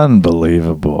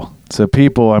 Unbelievable. So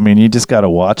people, I mean, you just got to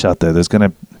watch out there. There's going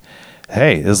to,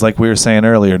 hey, it's like we were saying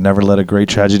earlier, never let a great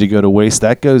tragedy go to waste.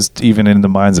 That goes even in the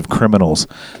minds of criminals.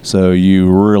 So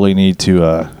you really need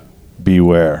to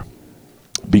beware,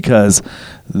 because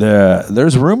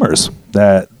there's rumors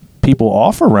that people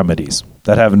offer remedies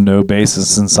that have no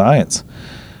basis in science.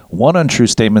 One untrue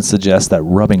statement suggests that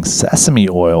rubbing sesame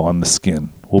oil on the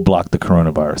skin will block the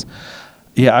coronavirus.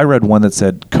 Yeah, I read one that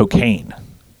said cocaine.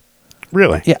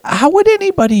 Really? Yeah, how would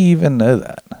anybody even know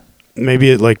that?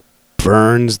 Maybe it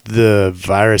burns the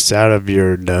virus out of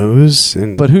your nose.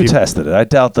 But who tested it? I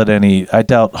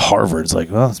doubt Harvard's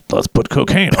well, let's put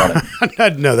cocaine on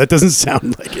it. No, that doesn't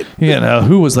sound like it.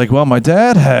 Who was well, my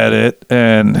dad had it,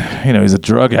 and, he's a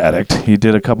drug addict. He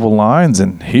did a couple lines,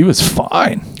 and he was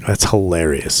fine. That's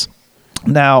hilarious.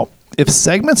 Now, if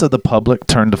segments of the public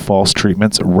turn to false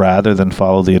treatments rather than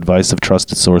follow the advice of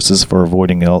trusted sources for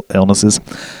avoiding illnesses,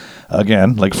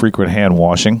 again, like frequent hand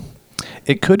washing,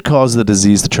 it could cause the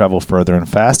disease to travel further and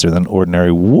faster than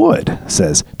ordinary would,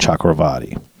 says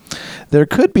Chakravarti. There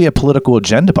could be a political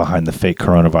agenda behind the fake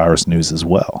coronavirus news as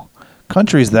well.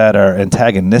 Countries that are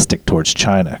antagonistic towards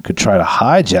China could try to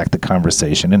hijack the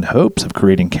conversation in hopes of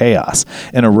creating chaos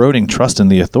and eroding trust in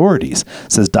the authorities,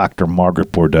 says Dr.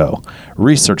 Margaret Bordeaux,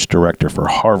 research director for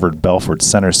Harvard Belford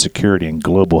Center's Security and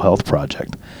Global Health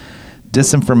Project.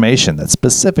 Disinformation that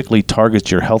specifically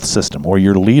targets your health system or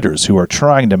your leaders who are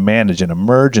trying to manage an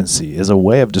emergency is a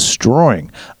way of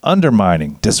destroying,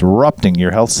 undermining, disrupting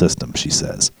your health system, she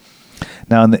says.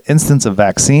 Now, in the instance of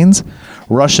vaccines,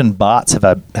 Russian bots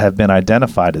have been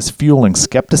identified as fueling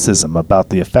skepticism about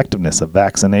the effectiveness of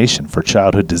vaccination for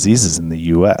childhood diseases in the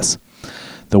U.S.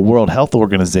 The World Health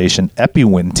Organization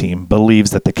EpiWin team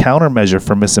believes that the countermeasure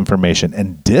for misinformation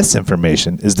and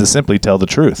disinformation is to simply tell the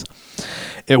truth.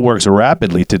 It works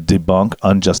rapidly to debunk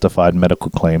unjustified medical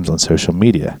claims on social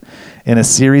media. In a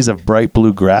series of bright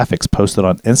blue graphics posted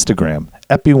on Instagram,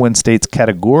 EpiWin states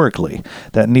categorically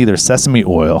that neither sesame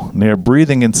oil nor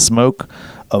breathing in smoke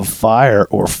of fire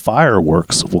or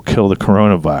fireworks will kill the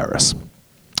coronavirus.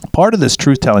 Part of this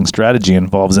truth-telling strategy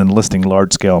involves enlisting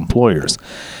large-scale employers.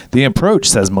 The approach,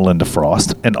 says Melinda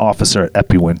Frost, an officer at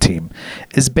EpiWin team,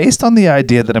 is based on the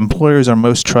idea that employers are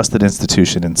most trusted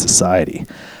institution in society,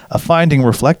 a finding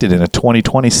reflected in a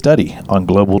 2020 study on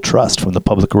global trust from the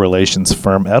public relations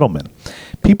firm Edelman.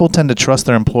 People tend to trust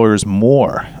their employers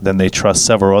more than they trust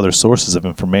several other sources of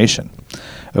information.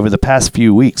 Over the past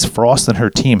few weeks, Frost and her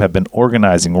team have been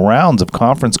organizing rounds of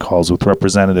conference calls with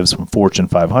representatives from Fortune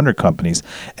 500 companies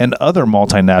and other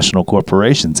multinational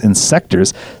corporations in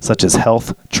sectors such as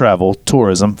health, travel,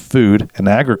 tourism, food, and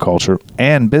agriculture,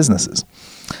 and businesses.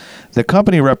 The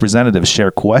company representatives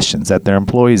share questions that their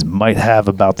employees might have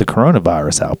about the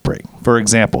coronavirus outbreak. For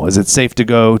example, is it safe to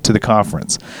go to the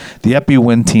conference? The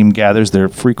EpiWin team gathers their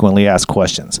frequently asked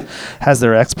questions, has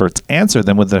their experts answer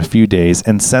them within a few days,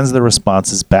 and sends the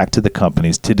responses back to the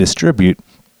companies to distribute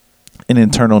in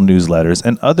internal newsletters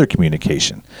and other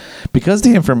communication. Because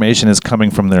the information is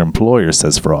coming from their employers,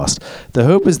 says Frost, the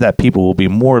hope is that people will be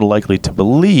more likely to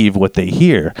believe what they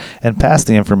hear and pass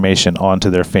the information on to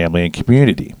their family and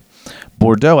community.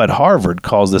 Bordeaux at Harvard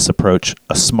calls this approach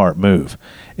a smart move.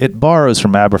 It borrows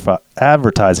from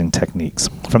advertising techniques.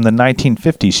 From the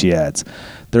 1950s, she adds,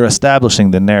 they're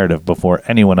establishing the narrative before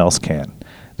anyone else can.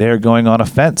 They are going on a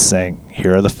fence saying,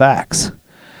 here are the facts.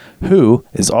 WHO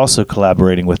is also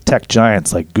collaborating with tech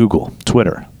giants like Google,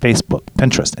 Twitter, Facebook,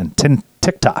 Pinterest, and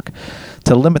TikTok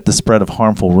to limit the spread of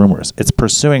harmful rumors. It's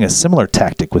pursuing a similar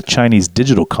tactic with Chinese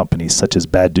digital companies such as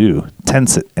Baidu,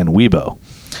 Tencent, and Weibo.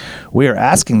 We are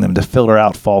asking them to filter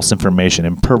out false information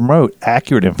and promote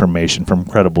accurate information from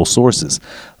credible sources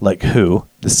like WHO,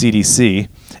 the CDC,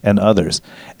 and others.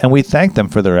 And we thank them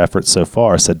for their efforts so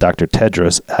far, said Dr.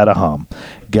 Tedros Adhanom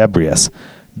Ghebreyesus,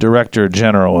 Director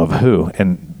General of WHO,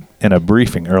 in a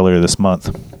briefing earlier this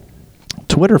month.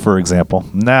 Twitter, for example,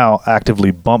 now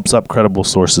actively bumps up credible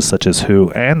sources such as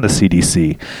WHO and the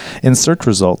CDC in search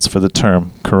results for the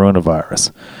term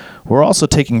coronavirus. We're also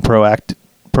taking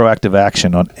proactive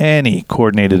action on any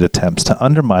coordinated attempts to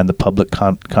undermine the public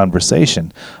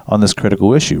conversation on this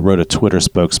critical issue, wrote a Twitter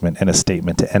spokesman in a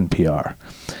statement to NPR.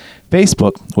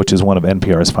 Facebook, which is one of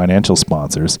NPR's financial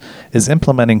sponsors, is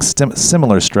implementing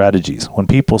similar strategies. When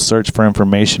people search for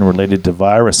information related to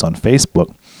virus on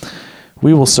Facebook,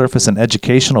 we will surface an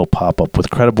educational pop-up with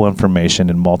credible information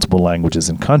in multiple languages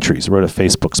and countries, wrote a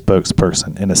Facebook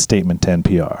spokesperson in a statement to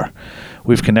NPR.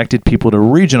 We've connected people to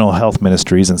regional health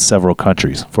ministries in several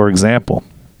countries. For example,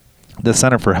 the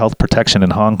Center for Health Protection in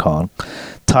Hong Kong,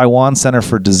 Taiwan Center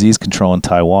for Disease Control in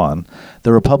Taiwan,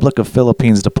 the Republic of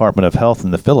Philippines Department of Health in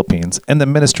the Philippines, and the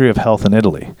Ministry of Health in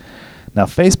Italy. Now,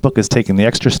 Facebook is taking the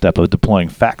extra step of deploying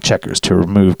fact-checkers to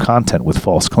remove content with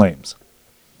false claims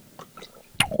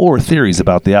or theories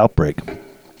about the outbreak.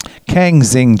 Kang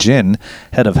Xing-jin,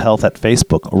 head of health at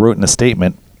Facebook, wrote in a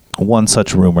statement, one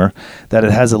such rumor, that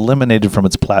it has eliminated from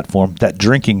its platform that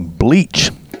drinking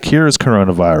bleach cures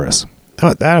coronavirus.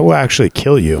 Oh, that will actually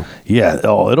kill you. Yeah,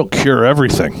 it'll cure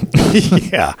everything.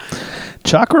 Yeah.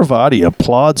 Chakravarti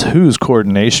applauds WHO's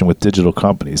coordination with digital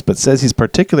companies, but says he's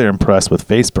particularly impressed with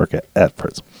Facebook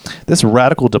efforts. This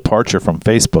radical departure from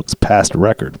Facebook's past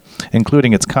record,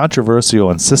 including its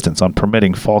controversial insistence on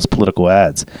permitting false political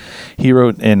ads, he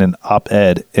wrote in an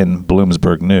op-ed in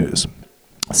Bloomberg News.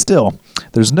 Still,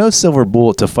 there's no silver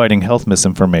bullet to fighting health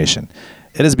misinformation.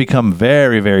 It has become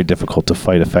very, very difficult to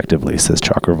fight effectively, says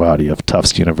Chakravarti of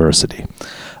Tufts University.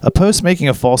 A post making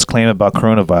a false claim about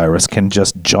coronavirus can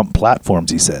just jump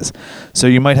platforms, he says. So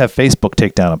you might have Facebook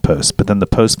take down a post, but then the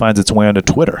post finds its way onto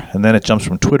Twitter, and then it jumps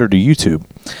from Twitter to YouTube.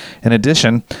 In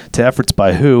addition to efforts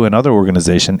by WHO and other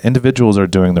organizations, individuals are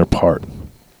doing their part.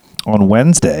 On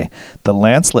Wednesday, The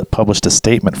Lancet published a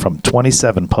statement from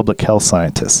 27 public health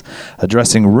scientists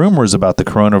addressing rumors about the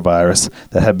coronavirus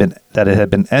that it had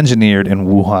been engineered in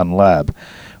Wuhan lab.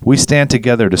 We stand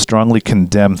together to strongly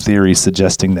condemn theories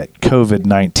suggesting that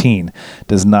COVID-19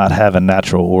 does not have a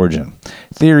natural origin.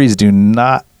 Theories do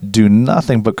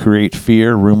nothing but create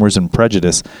fear, rumors, and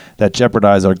prejudice that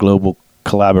jeopardize our global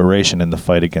collaboration in the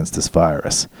fight against this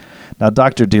virus. Now,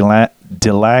 Dr.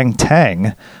 Delang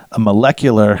Tang, a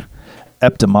molecular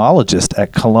epidemiologist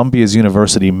at Columbia's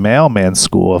University Mailman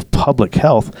School of Public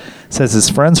Health, says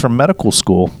his friends from medical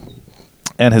school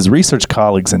and his research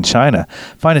colleagues in China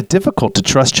find it difficult to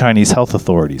trust Chinese health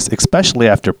authorities, especially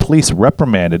after police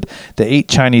reprimanded the 8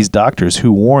 Chinese doctors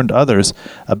who warned others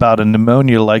about a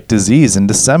pneumonia-like disease in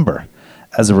December.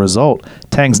 As a result,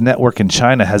 Tang's network in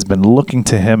China has been looking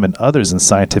to him and others in the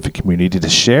scientific community to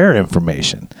share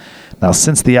information. Now,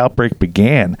 since the outbreak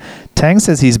began, Tang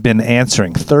says he's been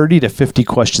answering 30 to 50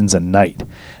 questions a night.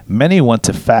 Many want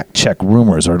to fact-check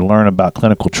rumors or learn about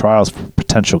clinical trials for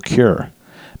potential cure.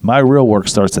 My real work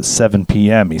starts at 7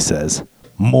 p.m., he says.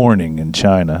 Morning in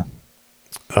China.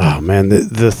 Oh, man,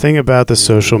 the thing about the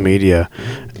social media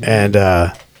and,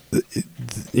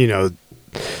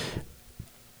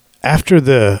 after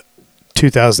the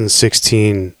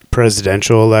 2016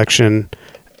 presidential election,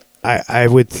 I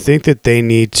would think that they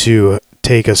need to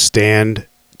take a stand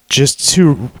just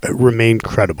to remain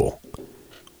credible.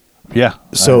 Yeah,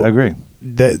 so I agree.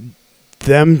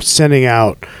 Them sending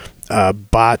out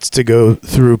bots to go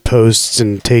through posts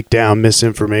and take down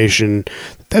misinformation,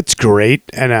 that's great.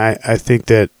 And I think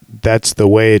that that's the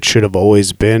way it should have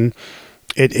always been.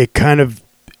 It kind of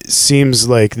seems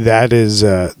like that is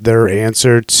their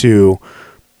answer to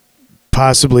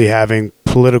possibly having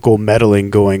political meddling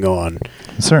going on.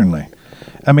 Certainly.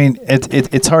 I mean,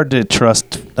 it's hard to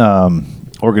trust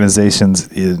organizations,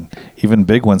 even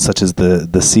big ones such as the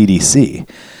CDC,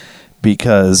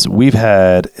 because we've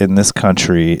had in this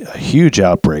country a huge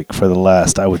outbreak for the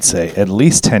last, I would say, at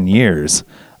least 10 years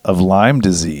of Lyme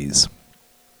disease.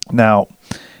 Now,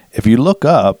 if you look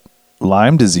up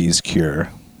Lyme disease cure,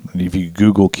 if you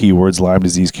Google keywords Lyme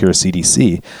disease cure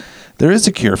CDC, there is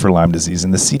a cure for Lyme disease,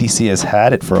 and the CDC has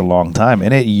had it for a long time.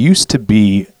 And it used to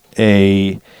be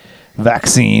a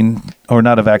vaccine, or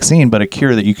not a vaccine, but a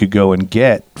cure that you could go and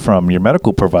get from your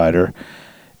medical provider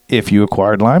if you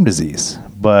acquired Lyme disease.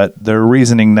 But their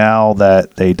reasoning now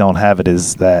that they don't have it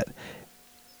is that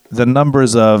the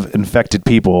numbers of infected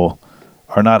people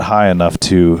are not high enough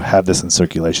to have this in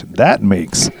circulation. That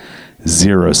makes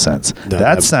zero sense. No,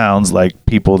 that sounds like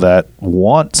people that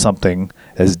want something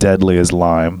as deadly as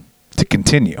Lyme to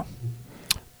continue.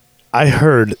 I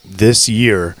heard this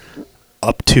year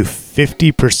up to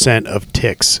 50% of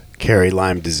ticks carry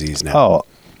Lyme disease now. Oh,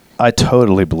 I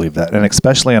totally believe that. And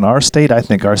especially in our state, I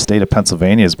think our state of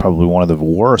Pennsylvania is probably one of the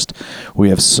worst. We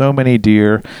have so many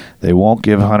deer. They won't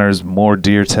give hunters more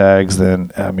deer tags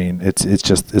than, I mean, it's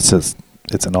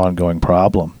an ongoing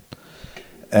problem.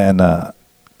 And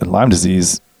Lyme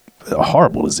disease, a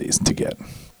horrible disease to get.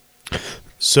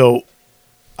 So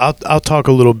I'll talk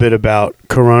a little bit about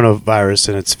coronavirus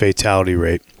and its fatality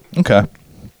rate. Okay.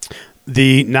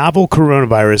 The novel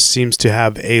coronavirus seems to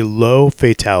have a low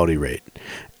fatality rate,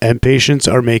 and patients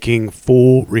are making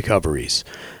full recoveries.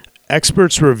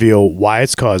 Experts reveal why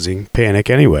it's causing panic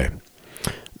anyway.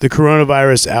 The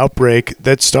coronavirus outbreak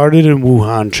that started in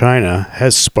Wuhan, China,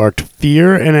 has sparked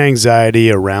fear and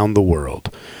anxiety around the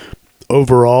world.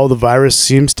 Overall, the virus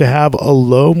seems to have a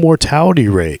low mortality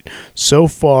rate, so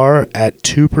far at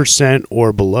 2%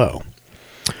 or below.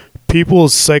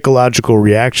 People's psychological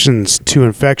reactions to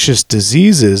infectious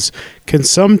diseases can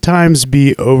sometimes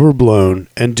be overblown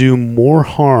and do more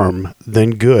harm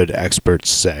than good, experts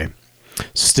say.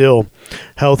 Still,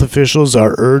 health officials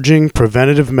are urging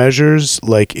preventative measures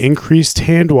like increased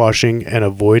hand washing and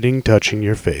avoiding touching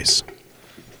your face.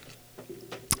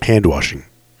 Hand washing.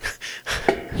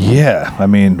 Yeah, I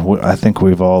mean, I think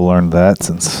we've all learned that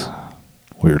since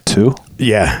we were 2.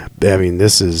 Yeah, I mean,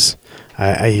 this is...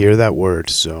 I hear that word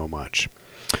so much.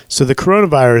 So the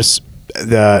coronavirus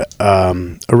that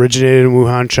originated in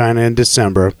Wuhan, China in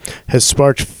December has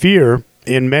sparked fear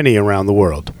in many around the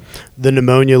world. The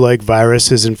pneumonia-like virus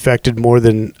has infected more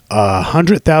than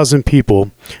 100,000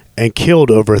 people and killed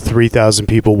over 3,000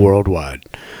 people worldwide.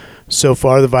 So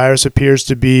far, the virus appears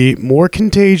to be more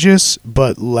contagious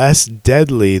but less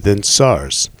deadly than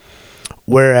SARS,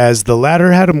 whereas the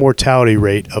latter had a mortality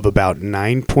rate of about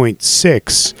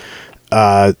 9.6.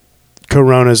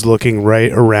 Corona's looking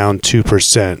right around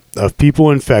 2% of people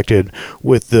infected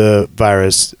with the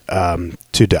virus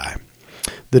to die.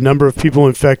 The number of people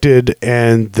infected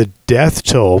and the death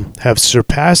toll have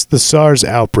surpassed the SARS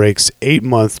outbreak's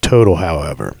 8-month total,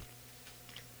 however.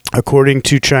 According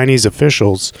to Chinese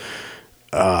officials,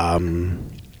 over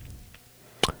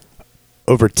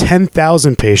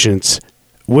 10,000 patients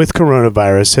with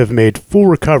coronavirus have made full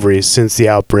recoveries since the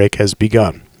outbreak has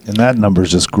begun. And that number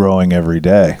is just growing every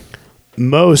day.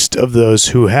 Most of those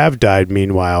who have died,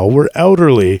 meanwhile, were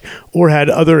elderly or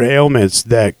had other ailments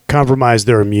that compromised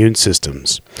their immune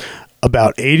systems.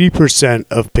 About 80%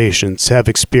 of patients have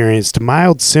experienced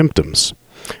mild symptoms.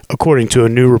 According to a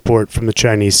new report from the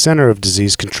Chinese Center of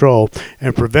Disease Control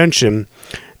and Prevention,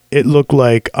 it looked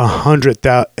like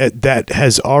 100,000 that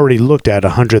has already looked at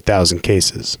 100,000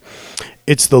 cases.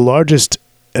 It's the largest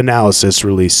analysis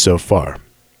released so far.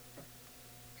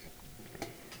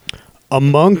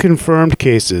 Among confirmed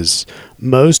cases,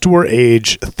 most were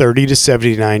aged 30 to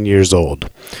 79 years old.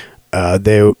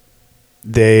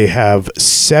 They have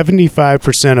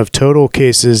 75% of total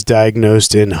cases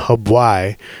diagnosed in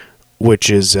Hubei, which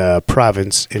is a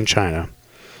province in China,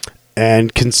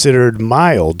 and considered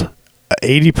mild.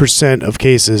 80%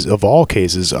 of all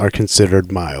cases are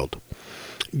considered mild.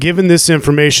 Given this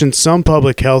information, some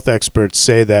public health experts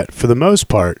say that, for the most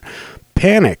part,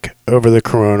 panic over the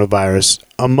coronavirus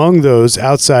among those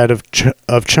outside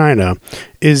of China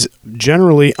is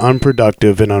generally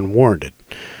unproductive and unwarranted.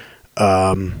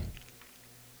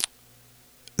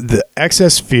 The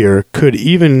excess fear could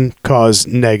even cause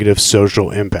negative social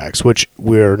impacts, which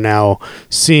we're now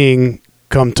seeing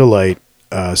come to light.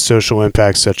 Social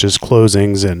impacts such as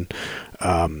closings and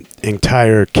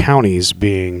entire counties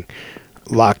being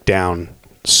locked down.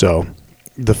 So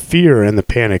the fear and the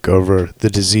panic over the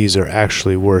disease are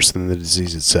actually worse than the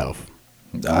disease itself.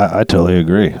 I totally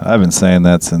agree. I've been saying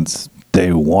that since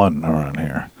day one around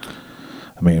here.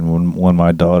 I mean, when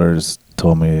my daughters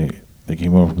told me, they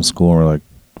came home from school and were like,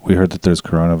 we heard that there's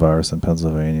coronavirus in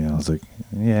Pennsylvania. I was like,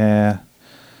 yeah,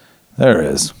 there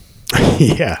is.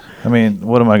 Yeah. I mean,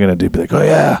 what am I going to do? Be like, oh,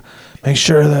 yeah, make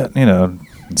sure that,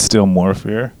 instill more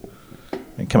fear? I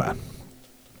mean, come on.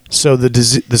 So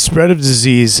the spread of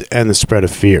disease and the spread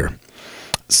of fear.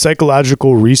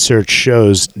 Psychological research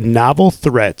shows novel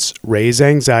threats raise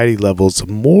anxiety levels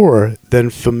more than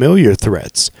familiar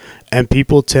threats, and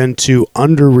people tend to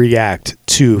underreact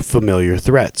to familiar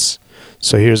threats.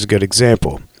 So here's a good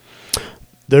example.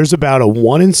 There's about a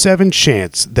 1 in 7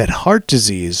 chance that heart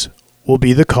disease will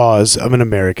be the cause of an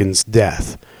American's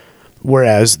death,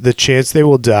 whereas the chance they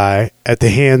will die at the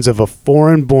hands of a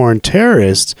foreign-born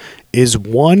terrorist is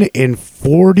 1 in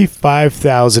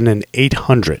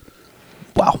 45,800.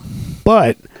 Wow.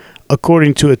 But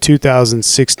according to a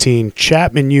 2016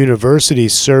 Chapman University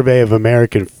survey of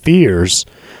American fears,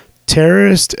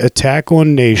 terrorist attack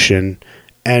on nation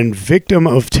and victim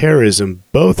of terrorism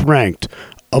both ranked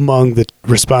among the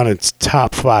respondents'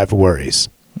 top 5 worries.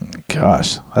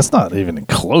 Gosh, that's not even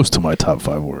close to my top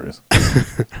 5 worries.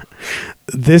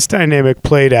 This dynamic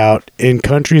played out in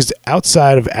countries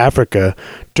outside of Africa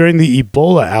during the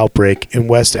Ebola outbreak in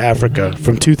West Africa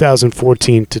from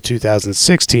 2014 to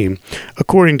 2016,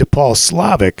 according to Paul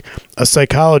Slavic, a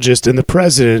psychologist and the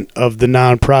president of the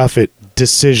nonprofit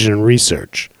Decision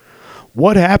Research.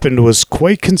 What happened was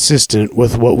quite consistent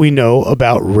with what we know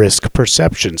about risk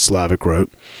perception, Slavic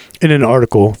wrote in an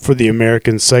article for the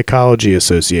American Psychology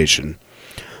Association.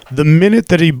 The minute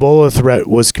that Ebola threat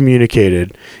was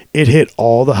communicated, it hit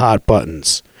all the hot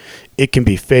buttons. It can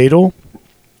be fatal,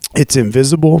 it's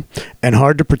invisible, and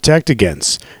hard to protect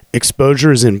against.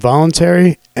 Exposure is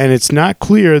involuntary, and it's not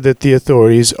clear that the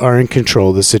authorities are in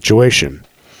control of the situation.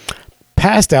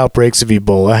 Past outbreaks of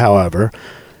Ebola, however,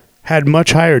 had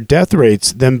much higher death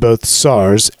rates than both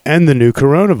SARS and the new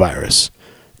coronavirus,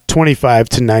 25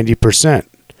 to 90%.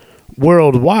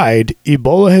 Worldwide,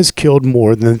 Ebola has killed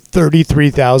more than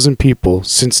 33,000 people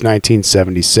since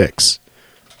 1976.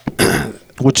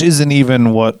 Which isn't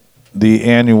even what the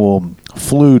annual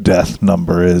flu death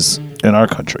number is in our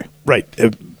country. Right.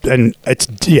 And it's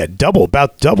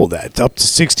about double that. It's up to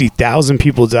 60,000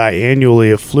 people die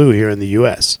annually of flu here in the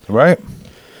U.S. Right.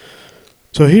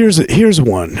 So here's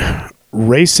one.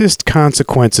 Racist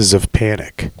consequences of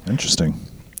panic. Interesting.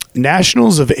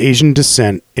 Nationals of Asian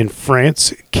descent in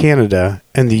France, Canada,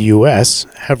 and the U.S.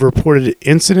 have reported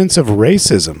incidents of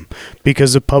racism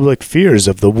because of public fears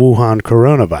of the Wuhan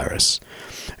coronavirus.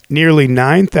 Nearly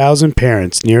 9,000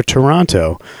 parents near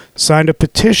Toronto signed a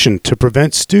petition to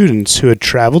prevent students who had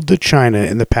traveled to China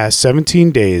in the past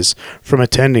 17 days from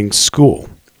attending school.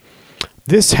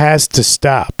 This has to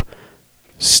stop.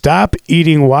 Stop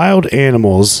eating wild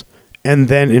animals and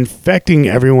then infecting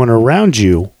everyone around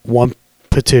you, one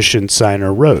petition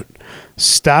signer wrote.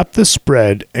 Stop the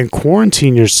spread and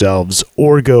quarantine yourselves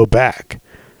or go back.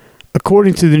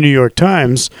 According to the New York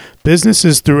Times,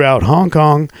 businesses throughout Hong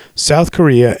Kong, South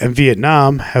Korea, and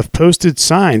Vietnam have posted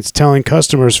signs telling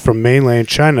customers from mainland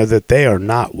China that they are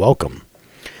not welcome.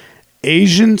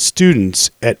 Asian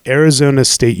students at Arizona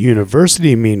State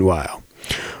University, meanwhile,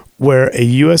 where a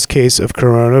U.S. case of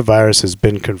coronavirus has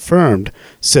been confirmed,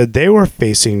 said they were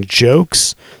facing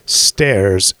jokes,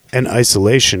 stares, and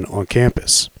isolation on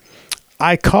campus.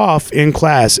 I cough in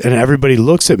class and everybody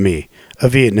looks at me, a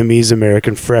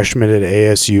Vietnamese-American freshman at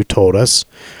ASU told us.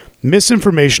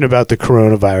 Misinformation about the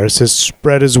coronavirus has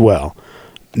spread as well.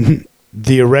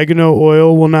 The oregano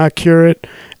oil will not cure it,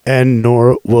 and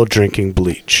nor will drinking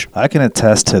bleach. I can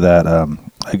attest to that.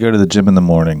 I go to the gym in the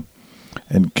morning,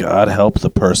 and God help the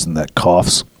person that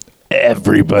coughs.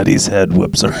 Everybody's head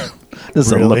whips around. This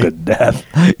is a look of death.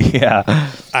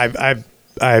 Yeah.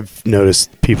 I've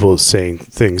noticed people saying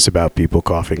things about people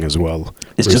coughing as well.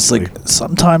 It's recently. just like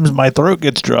sometimes my throat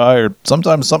gets dry or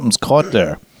sometimes something's caught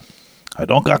there. I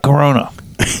don't got corona.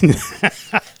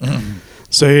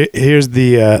 So here's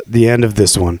the end of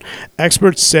this one.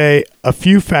 Experts say a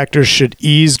few factors should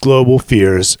ease global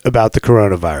fears about the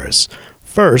coronavirus.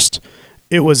 First,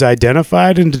 it was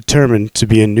identified and determined to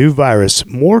be a new virus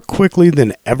more quickly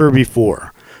than ever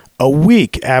before. A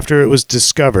week after it was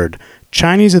discovered,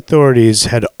 Chinese authorities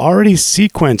had already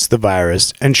sequenced the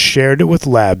virus and shared it with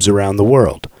labs around the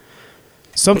world.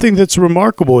 Something that's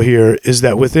remarkable here is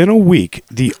that within a week,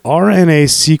 the RNA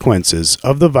sequences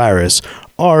of the virus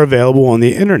are available on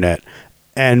the internet,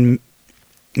 and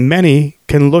many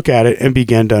can look at it and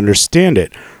begin to understand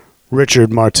it. Richard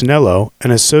Martinello,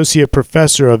 an associate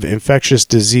professor of infectious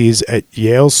disease at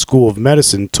Yale School of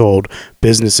Medicine, told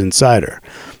Business Insider.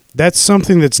 That's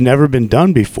something that's never been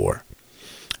done before.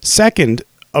 Second,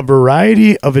 a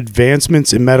variety of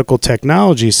advancements in medical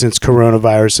technology since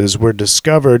coronaviruses were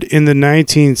discovered in the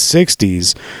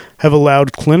 1960s have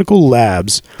allowed clinical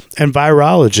labs and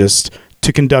virologists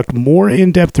to conduct more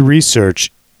in-depth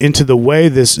research into the way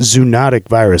this zoonotic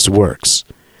virus works.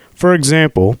 For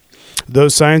example, though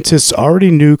scientists already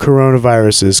knew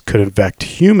coronaviruses could infect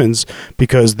humans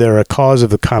because they're a cause of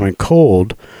the common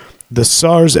cold, the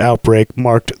SARS outbreak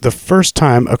marked the first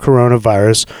time a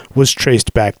coronavirus was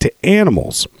traced back to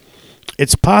animals.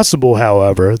 It's possible,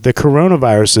 however, that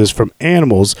coronaviruses from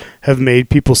animals have made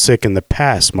people sick in the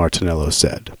past, Martinello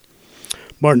said.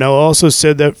 Martinello also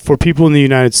said that for people in the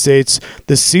United States,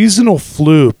 the seasonal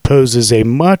flu poses a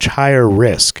much higher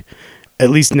risk. At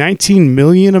least 19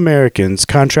 million Americans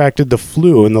contracted the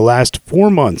flu in the last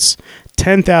 4 months.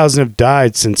 10,000 have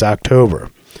died since October.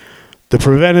 The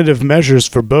preventative measures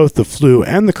for both the flu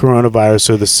and the coronavirus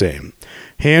are the same.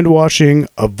 Hand washing,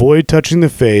 avoid touching the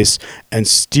face, and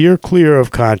steer clear of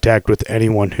contact with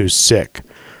anyone who's sick.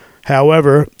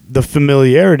 However, the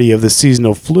familiarity of the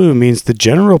seasonal flu means the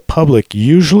general public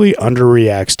usually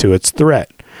underreacts to its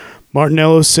threat.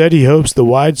 Martinello said he hopes the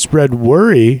widespread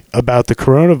worry about the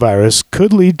coronavirus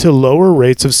could lead to lower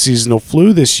rates of seasonal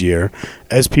flu this year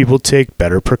as people take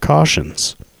better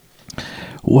precautions.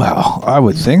 Well, I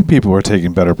would think people were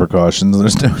taking better precautions.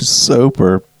 There's no soap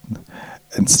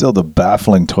and still the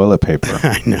baffling toilet paper.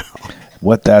 I know.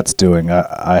 What that's doing,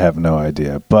 I have no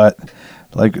idea. But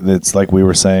it's like we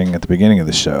were saying at the beginning of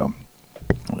the show.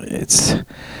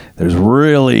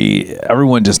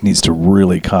 Everyone just needs to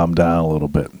really calm down a little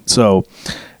bit. So,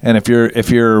 and if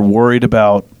you're worried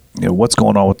about what's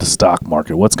going on with the stock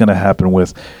market, what's going to happen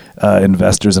with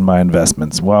investors in my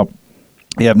investments, well,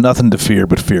 you have nothing to fear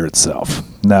but fear itself.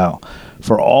 Now,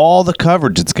 for all the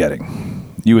coverage it's getting,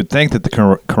 you would think that the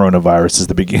coronavirus is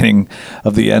the beginning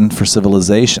of the end for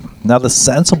civilization. Now, the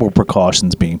sensible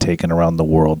precautions being taken around the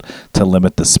world to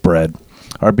limit the spread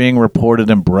are being reported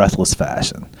in breathless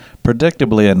fashion.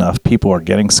 Predictably enough, people are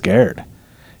getting scared.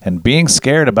 And being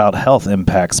scared about health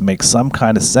impacts makes some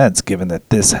kind of sense given that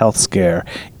this health scare,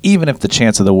 even if the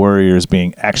chance of the worriers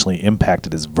being actually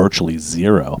impacted is virtually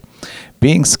zero,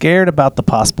 being scared about the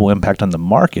possible impact on the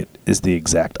market is the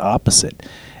exact opposite.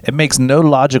 It makes no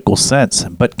logical sense,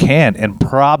 but can and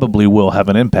probably will have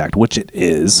an impact, which it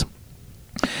is.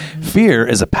 Fear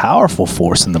is a powerful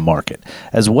force in the market,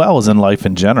 as well as in life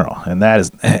in general, and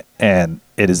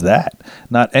it is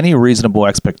not any reasonable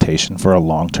expectation for a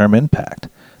long-term impact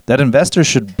that investors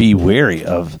should be wary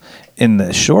of in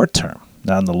the short term.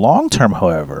 Now, in the long term,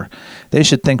 however, they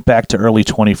should think back to early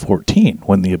 2014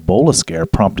 when the Ebola scare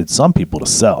prompted some people to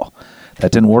sell.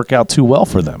 That didn't work out too well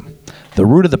for them. The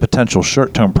root of the potential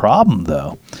short-term problem,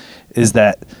 though, is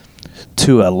that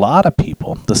to a lot of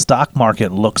people, the stock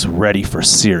market looks ready for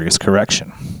serious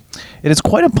correction. It is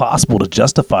quite impossible to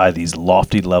justify these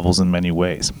lofty levels in many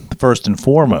ways. First and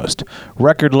foremost,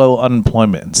 record low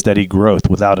unemployment and steady growth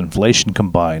without inflation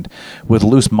combined with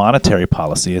loose monetary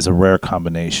policy is a rare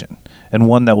combination, and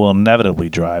one that will inevitably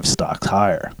drive stocks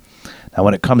higher. Now,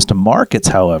 when it comes to markets,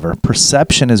 however,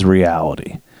 perception is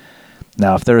reality.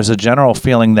 Now, if there is a general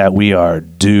feeling that we are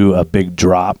due a big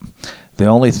drop, the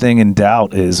only thing in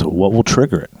doubt is what will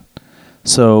trigger it.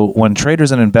 So when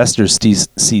traders and investors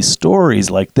see stories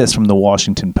like this from the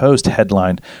Washington Post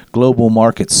headlined, "Global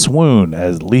Markets Swoon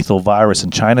as Lethal Virus in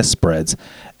China Spreads,"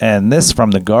 and this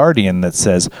from The Guardian that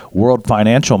says, "World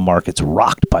Financial Markets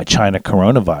Rocked by China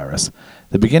Coronavirus,"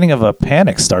 the beginning of a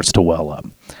panic starts to well up.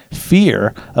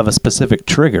 Fear of a specific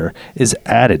trigger is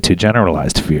added to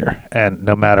generalized fear, and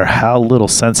no matter how little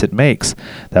sense it makes,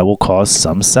 that will cause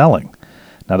some selling.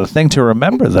 Now, the thing to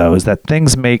remember, though, is that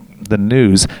things make the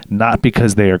news not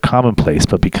because they are commonplace,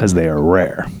 but because they are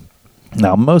rare.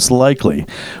 Now, most likely,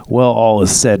 well, all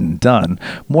is said and done,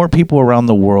 more people around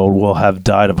the world will have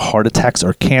died of heart attacks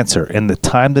or cancer in the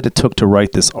time that it took to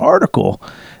write this article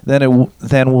than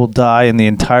will die in the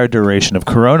entire duration of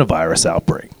coronavirus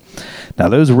outbreak. Now,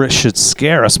 those risks should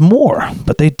scare us more,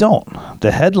 but they don't.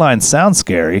 The headlines sound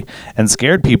scary, and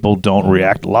scared people don't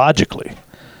react logically.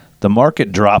 The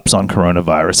market drops on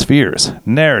coronavirus fears.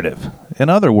 Narrative, in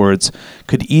other words,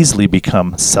 could easily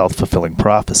become self-fulfilling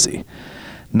prophecy.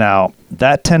 Now,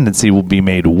 that tendency will be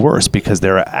made worse because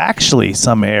there are actually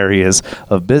some areas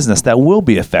of business that will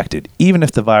be affected, even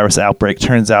if the virus outbreak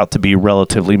turns out to be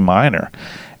relatively minor.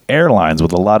 Airlines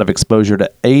with a lot of exposure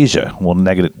to Asia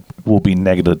will be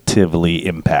negatively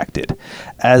impacted,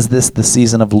 as the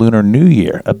season of Lunar New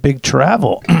Year, a big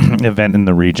travel event in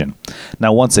the region.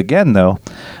 Now, once again, though,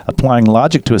 applying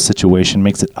logic to a situation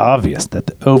makes it obvious that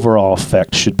the overall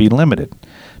effect should be limited.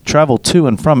 Travel to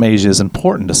and from Asia is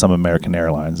important to some American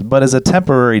airlines, but is a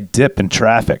temporary dip in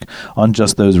traffic on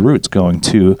just those routes going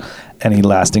to any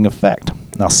lasting effect.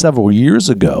 Now, several years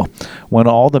ago, when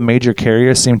all the major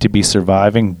carriers seemed to be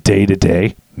surviving day to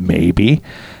day, maybe.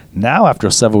 Now, after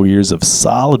several years of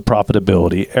solid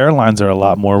profitability, airlines are a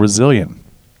lot more resilient.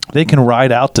 They can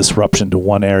ride out disruption to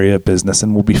one area of business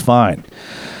and will be fine.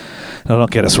 Now,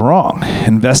 don't get us wrong.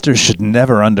 Investors should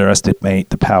never underestimate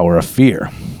the power of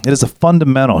fear. It is a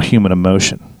fundamental human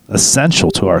emotion, essential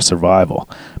to our survival,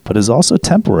 but is also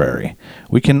temporary.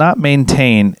 We cannot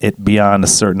maintain it beyond a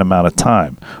certain amount of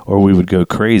time, or we would go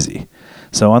crazy.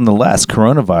 So unless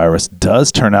coronavirus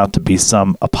does turn out to be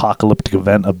some apocalyptic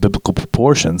event of biblical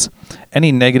proportions,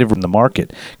 any negative from the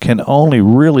market can only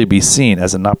really be seen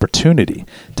as an opportunity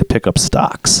to pick up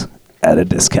stocks at a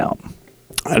discount.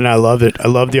 And I love it. I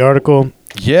love the article.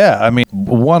 Yeah, I mean,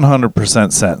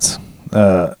 100% sense.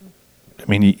 I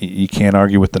mean, you can't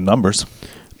argue with the numbers.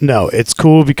 No, it's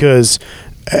cool because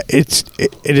it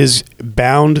is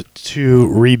bound to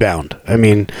rebound. I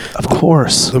mean, of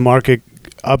course, the market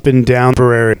up and down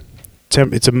temporary.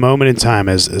 It's a moment in time,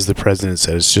 as the president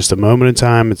said. It's just a moment in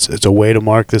time. It's a way to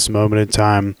mark this moment in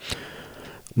time.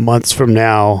 Months from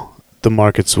now, the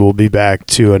markets will be back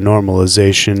to a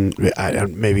normalization.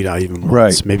 Maybe not even months,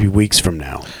 Right. maybe weeks from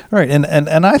now. Right,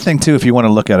 and I think too, if you want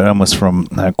to look at it almost from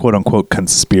quote unquote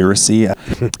conspiracy,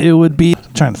 it would be,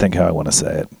 I'm trying to think how I want to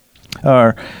say it.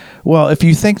 Or, well, if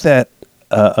you think that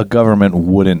a government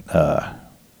wouldn't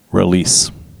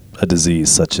release a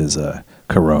disease such as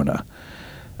corona,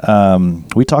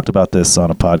 we talked about this on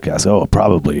a podcast.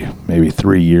 Probably maybe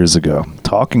 3 years ago,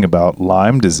 talking about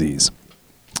Lyme disease.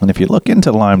 And if you look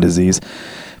into Lyme disease,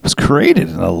 it was created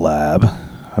in a lab,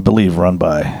 I believe run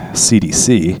by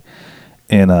CDC,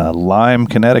 in Lyme,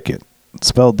 Connecticut. It's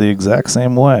spelled the exact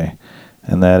same way.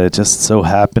 And that it just so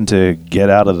happened to get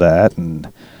out of that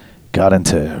and got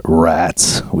into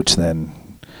rats, which then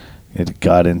it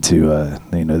got into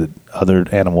the other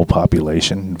animal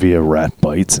population via rat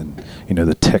bites and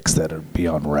the ticks that are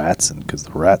beyond rats, and because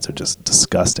the rats are just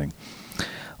disgusting.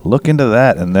 Look into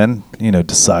that, and then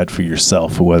decide for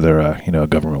yourself whether a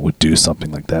government would do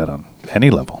something like that on any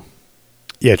level.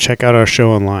 Yeah, check out our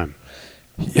show on Lyme.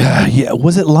 Yeah.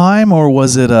 Was it Lyme or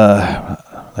was it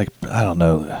I don't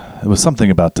know? It was something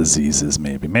about diseases,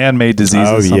 maybe man-made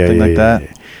diseases, something like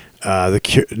that.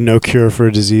 The no cure for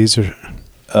a disease, or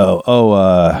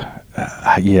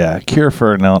cure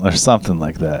for an illness or something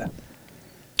like that.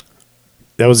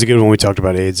 that was a good one. We talked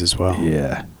about AIDS as well.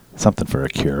 Yeah, something for a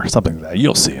cure, something like that.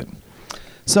 You'll see it.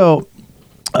 So,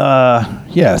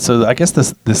 so I guess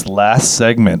this last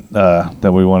segment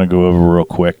that we want to go over real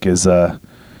quick is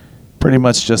pretty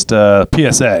much just a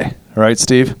PSA, right,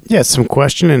 Steve? Yeah, some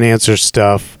question and answer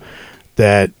stuff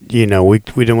that we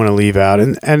didn't want to leave out,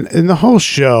 and the whole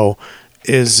show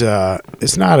is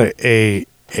it's not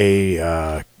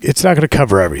it's not going to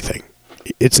cover everything.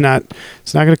 It's not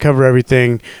going to cover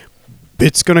everything.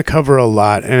 It's going to cover a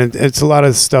lot, and it's a lot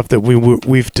of stuff that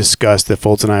we've discussed, that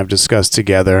Fultz and I have discussed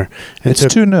together. And It's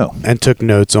too new. and took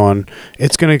notes on.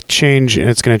 It's going to change, and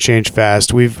it's going to change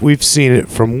fast. We've seen it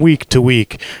from week to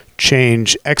week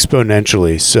change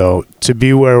exponentially. So to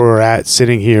be where we're at,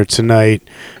 sitting here tonight,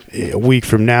 a week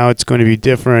from now, it's going to be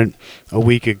different. A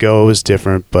week ago, it was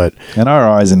different, but And our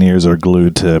eyes and ears are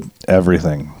glued to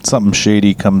everything. Something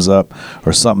shady comes up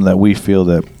or something that we feel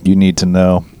that you need to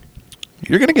know,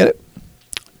 you're going to get it.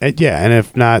 and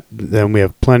if not, then we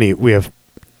have plenty. We have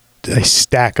a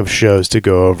stack of shows to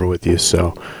go over with you.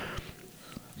 So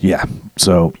Yeah.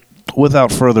 So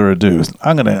without further ado,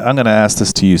 I'm gonna ask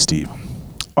this to you, Steve.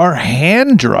 Are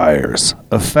hand dryers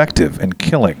effective in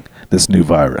killing this new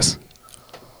virus?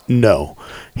 no,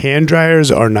 hand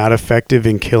dryers are not effective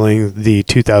in killing the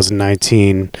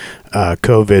 2019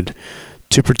 COVID.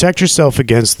 To protect yourself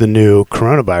against the new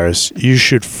coronavirus, you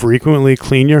should frequently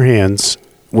clean your hands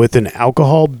with an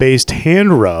alcohol-based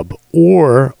hand rub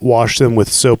or wash them with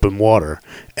soap and water.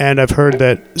 And I've heard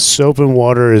that soap and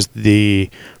water is the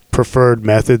preferred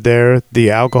method there.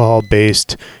 The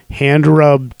alcohol-based hand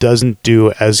rub doesn't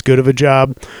do as good of a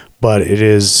job, but it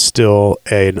is still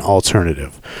an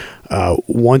alternative.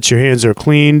 Once your hands are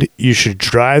cleaned, you should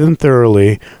dry them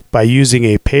thoroughly by using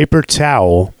a paper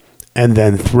towel and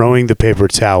then throwing the paper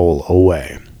towel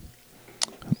away.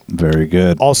 Very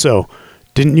good. Also,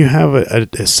 didn't you have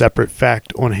a separate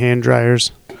fact on hand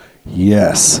dryers?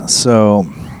 Yes. So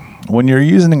when you're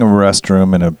using a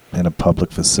restroom in a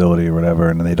public facility or whatever,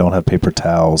 and they don't have paper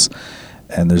towels,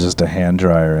 and there's just a hand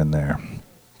dryer in there,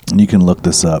 and you can look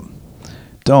this up,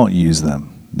 don't use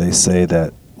them. They say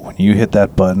that when you hit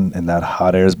that button and that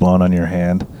hot air is blowing on your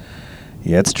hand,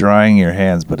 yeah, it's drying your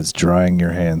hands, but it's drying your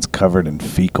hands covered in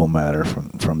fecal matter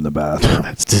from the bathroom.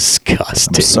 That's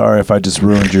disgusting. I'm sorry if I just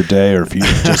ruined your day, or if you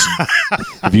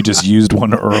just used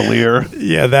one earlier.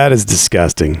 Yeah, that is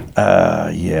disgusting.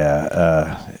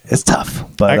 It's tough,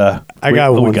 but I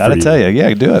got one we got to for you. tell you,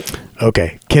 yeah, do it.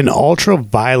 Okay. Can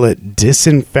ultraviolet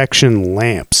disinfection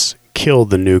lamps kill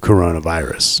the new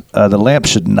coronavirus? The lamp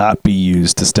should not be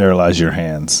used to sterilize your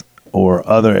hands or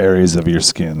other areas of your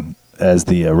skin, as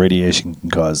the radiation can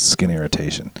cause skin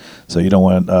irritation. So you don't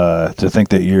want to think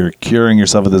that you're curing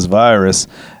yourself of this virus,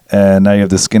 and now you have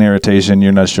the skin irritation.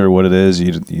 You're not sure what it is.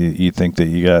 You think that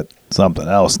you got something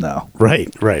else now.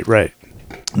 Right.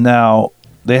 Now,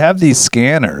 they have these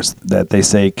scanners that they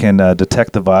say can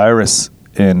detect the virus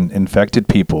in infected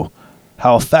people.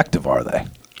 How effective are they?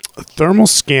 Thermal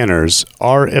scanners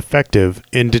are effective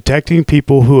in detecting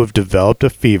people who have developed a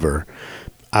fever,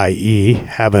 i.e.,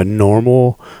 have a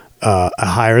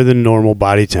higher than normal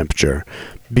body temperature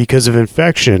because of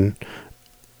infection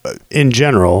in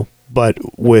general, but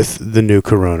with the new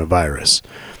coronavirus.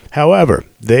 However,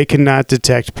 they cannot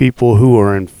detect people who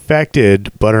are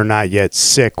infected but are not yet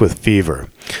sick with fever.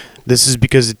 This is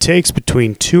because it takes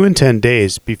between 2 and 10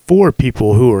 days before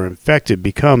people who are infected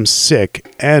become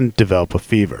sick and develop a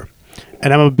fever.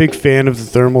 And I'm a big fan of the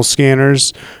thermal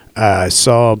scanners. I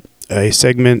saw a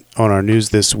segment on our news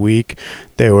this week.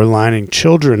 They were lining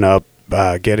children up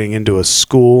getting into a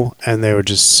school, and they were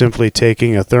just simply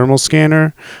taking a thermal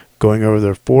scanner, going over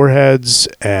their foreheads,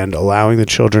 and allowing the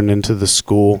children into the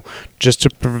school just to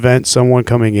prevent someone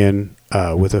coming in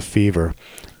with a fever.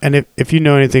 And if you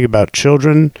know anything about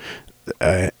children,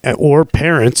 or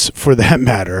parents for that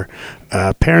matter,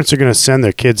 parents are going to send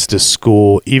their kids to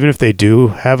school even if they do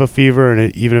have a fever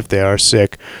and even if they are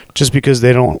sick, just because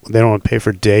they don't want to pay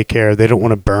for daycare. They don't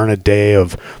want to burn a day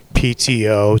of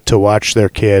PTO to watch their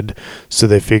kid, so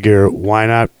they figure why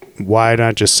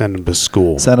not just send them to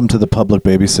school? Send them to the public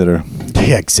babysitter.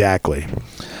 Yeah, exactly.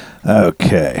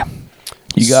 Okay,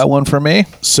 you got one for me?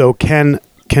 So can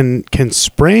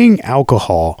spraying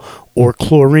alcohol or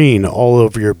chlorine all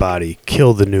over your body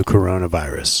kill the new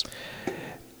coronavirus?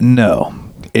 No.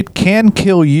 It can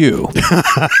kill you,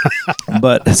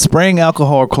 but spraying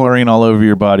alcohol or chlorine all over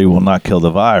your body will not kill the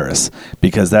virus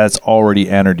because that's already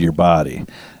entered your body.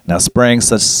 Now, spraying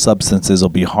such substances will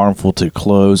be harmful to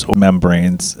clothes or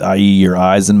membranes, i.e. your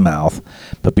eyes and mouth,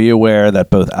 but be aware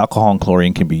that both alcohol and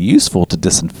chlorine can be useful to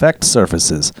disinfect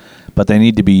surfaces, but they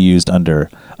need to be used under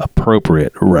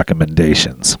appropriate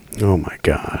recommendations. Oh my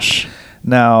gosh.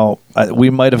 Now,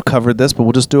 we might have covered this, but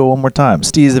we'll just do it one more time.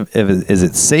 Steve, is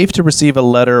it safe to receive a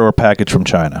letter or package from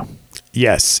China?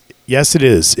 Yes. Yes, it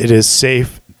is. It is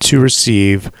safe to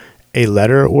receive a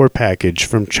letter or package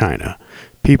from China.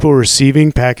 People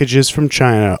receiving packages from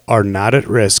China are not at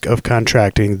risk of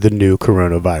contracting the new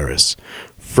coronavirus.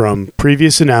 From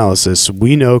previous analysis,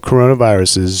 we know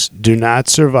coronaviruses do not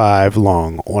survive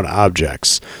long on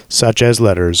objects, such as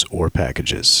letters or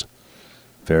packages.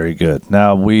 Very good.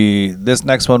 Now, this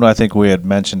next one, I think we had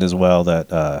mentioned as well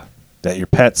that your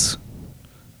pets,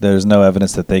 there's no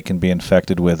evidence that they can be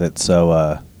infected with it. So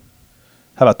how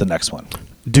about the next one?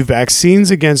 Do vaccines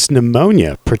against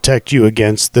pneumonia protect you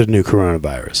against the new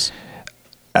coronavirus?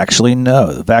 Actually,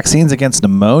 no. Vaccines against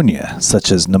pneumonia,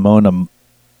 such as pneumonia.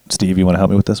 Steve, you want to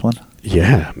help me with this one?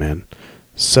 Yeah, man.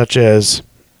 Such as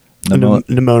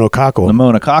Pneumococcal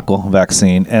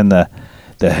vaccine and the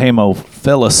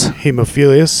Haemophilus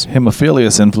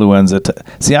influenza.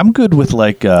 See, I'm good with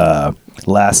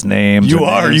last names. You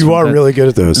are really good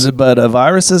at those. But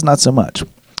viruses, not so much.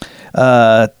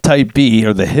 Type B,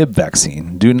 or the Hib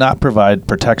vaccine, do not provide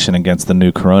protection against the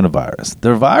new coronavirus.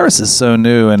 The virus is so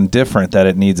new and different that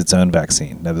it needs its own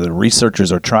vaccine. Now, the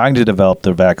researchers are trying to develop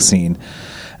their vaccine,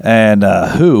 and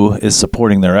WHO is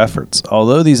supporting their efforts.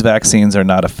 Although these vaccines are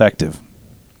not effective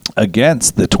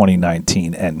against the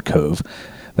 2019 nCoV,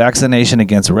 vaccination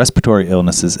against respiratory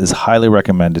illnesses is highly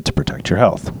recommended to protect your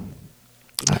health.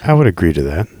 I would agree to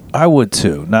that. I would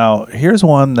too. Now, here's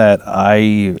one that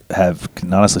I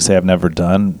can honestly say I've never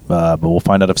done, but we'll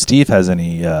find out if Steve has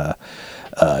any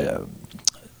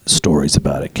stories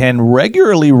about it. Can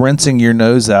regularly rinsing your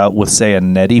nose out with, say, a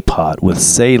neti pot with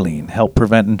saline help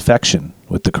prevent infection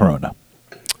with the corona?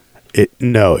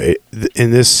 In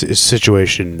this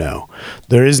situation, no.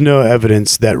 There is no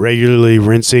evidence that regularly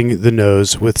rinsing the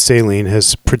nose with saline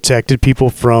has protected people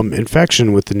from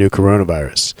infection with the new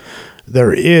coronavirus.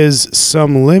 There is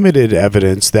some limited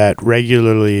evidence that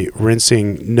regularly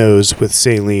rinsing nose with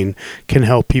saline can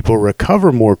help people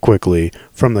recover more quickly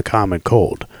from the common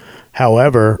cold.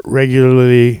 However,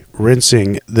 regularly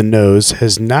rinsing the nose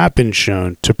has not been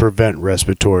shown to prevent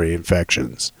respiratory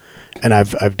infections. And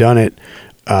I've done it.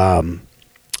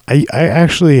 I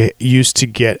actually used to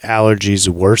get allergies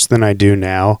worse than I do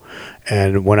now.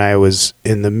 And when I was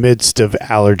in the midst of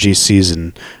allergy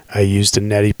season, I used a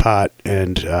neti pot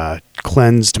and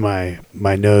cleansed my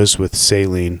nose with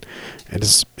saline. And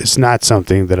it's not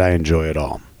something that I enjoy at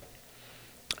all.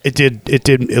 It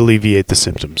did alleviate the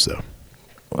symptoms, though.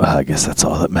 Well, I guess that's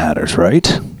all that matters,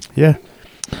 right? Yeah.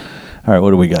 All right,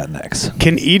 what do we got next?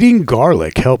 Can eating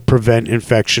garlic help prevent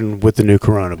infection with the new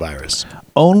coronavirus?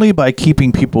 Only by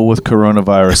keeping people with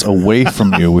coronavirus away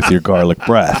from you with your garlic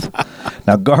breath.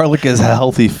 Now, garlic is a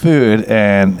healthy food,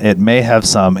 and it may have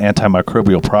some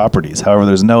antimicrobial properties. However,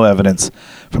 there's no evidence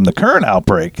from the current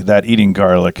outbreak that eating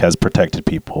garlic has protected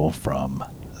people from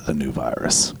the new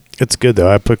virus. It's good, though.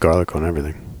 I put garlic on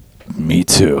everything. Me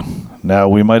too. Now,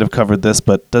 we might have covered this,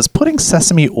 but does putting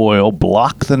sesame oil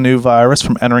block the new virus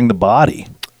from entering the body?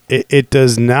 It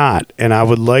does not, and I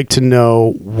would like to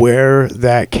know where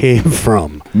that came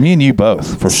from. Me and you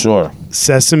both, for sure.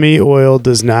 Sesame oil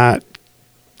does not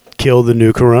kill the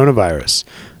new coronavirus.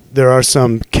 there are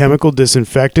some chemical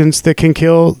disinfectants that can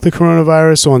kill the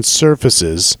coronavirus on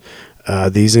surfaces.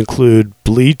 These include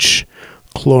bleach,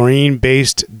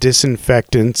 chlorine-based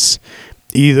disinfectants,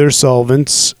 ether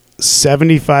solvents,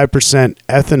 75%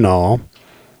 ethanol,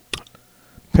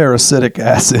 Parasitic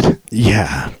acid.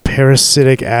 yeah,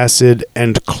 parasitic acid,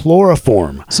 and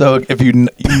chloroform. So if you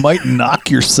might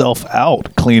knock yourself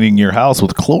out cleaning your house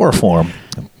with chloroform,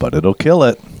 but it'll kill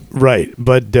it. Right,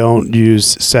 but don't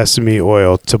use sesame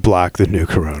oil to block the new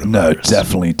coronavirus. No,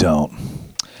 definitely don't.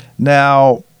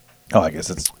 Now, I guess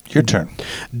it's your turn.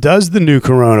 Does the new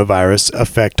coronavirus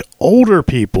affect older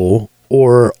people,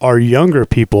 or are younger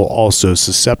people also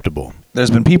susceptible?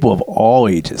 There's been people of all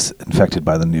ages infected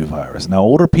by the new virus. Now,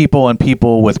 older people and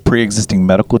people with pre-existing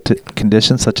medical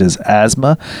conditions such as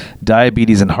asthma,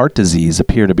 diabetes, and heart disease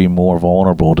appear to be more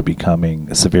vulnerable to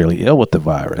becoming severely ill with the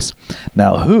virus.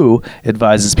 Now, WHO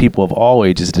advises people of all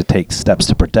ages to take steps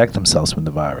to protect themselves from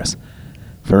the virus.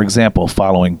 For example,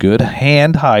 following good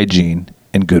hand hygiene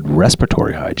and good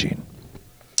respiratory hygiene.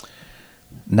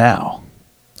 Now,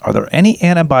 are there any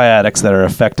antibiotics that are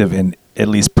effective in at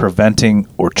least preventing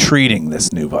or treating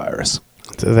this new virus?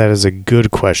 That is a good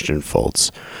question,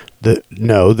 Foltz.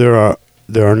 No, there are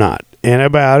not.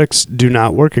 Antibiotics do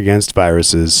not work against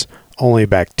viruses, only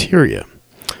bacteria.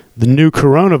 The new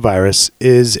coronavirus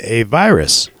is a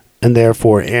virus, and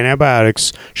therefore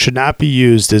antibiotics should not be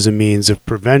used as a means of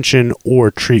prevention or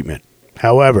treatment.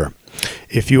 However,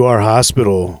 if you are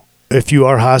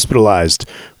hospitalized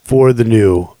for the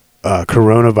new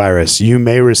coronavirus, you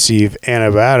may receive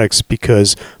antibiotics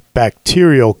because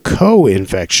bacterial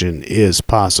co-infection is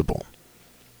possible.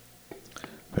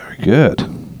 Very good.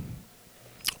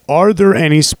 Are there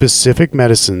any specific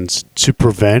medicines to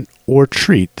prevent or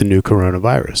treat the new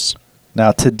coronavirus?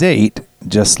 Now, to date,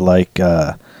 just like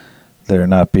there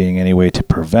not being any way to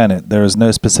prevent it, there is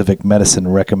no specific medicine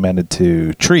recommended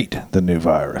to treat the new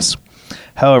virus.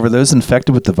 However, those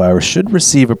infected with the virus should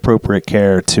receive appropriate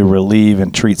care to relieve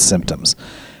and treat symptoms,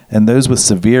 and those with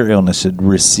severe illness should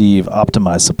receive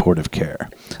optimized supportive care.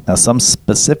 Now, some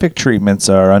specific treatments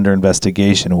are under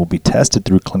investigation and will be tested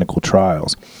through clinical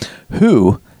trials.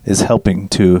 WHO is helping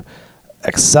to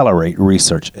accelerate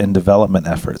research and development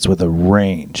efforts with a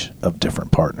range of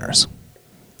different partners.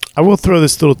 I will throw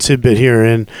this little tidbit here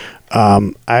in.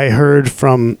 I heard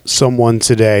from someone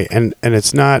today, and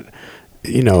it's not...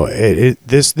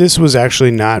 this was actually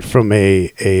not from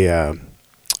a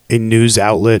news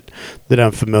outlet that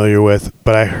I'm familiar with,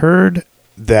 but I heard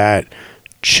that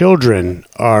children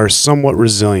are somewhat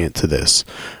resilient to this.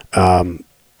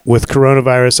 With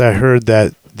coronavirus, I heard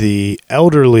that the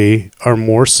elderly are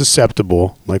more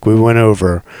susceptible, like we went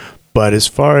over, but as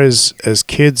far as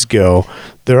kids go,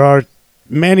 there are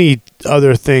many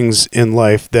other things in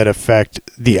life that affect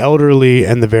the elderly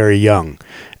and the very young.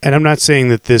 And I'm not saying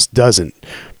that this doesn't,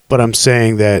 but I'm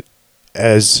saying that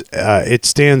as it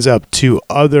stands up to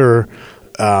other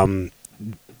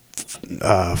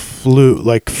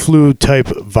flu type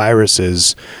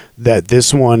viruses, that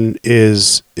this one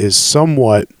is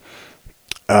somewhat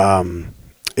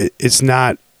it's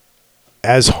not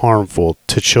as harmful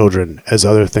to children as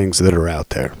other things that are out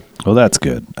there. Well, that's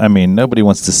good. I mean, nobody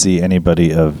wants to see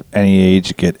anybody of any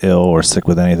age get ill or sick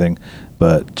with anything,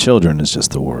 but children is just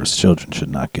the worst. Children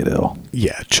should not get ill.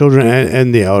 Yeah, children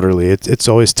and the elderly. It's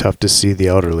always tough to see the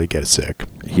elderly get sick.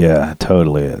 Yeah,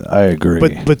 totally. I agree.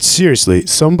 But seriously,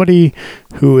 somebody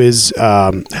who is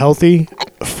healthy,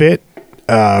 fit,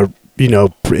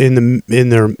 in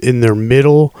their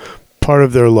middle part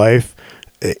of their life,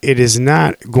 it is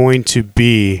not going to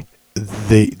be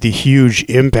the huge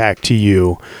impact to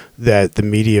you that the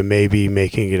media may be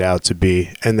making it out to be.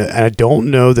 And I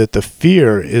don't know that the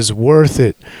fear is worth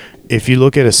it. If you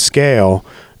look at a scale,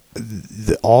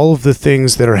 all of the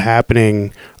things that are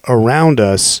happening around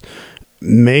us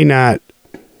may not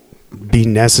be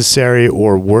necessary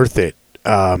or worth it.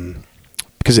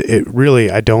 Because it really,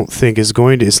 I don't think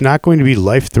it's not going to be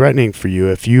life-threatening for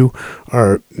you. If you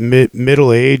are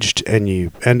middle-aged and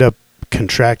you end up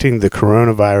contracting the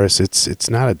coronavirus, it's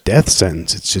not a death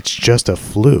sentence. It's just a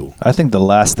flu. I think the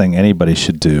last thing anybody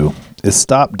should do is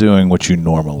stop doing what you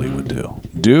normally would do.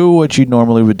 Do what you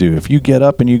normally would do. If you get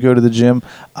up and you go to the gym,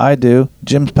 I do.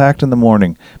 Gym's packed in the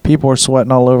morning. People are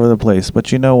sweating all over the place.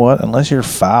 But you know what? Unless you're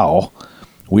foul,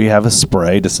 we have a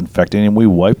spray disinfecting and we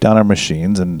wipe down our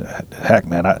machines. And heck,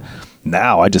 man, I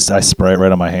spray it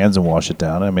right on my hands and wash it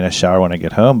down. I mean, I shower when I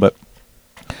get home, but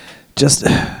just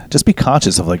be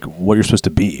conscious of like what you're supposed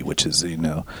to be, which is,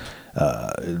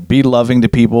 be loving to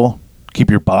people,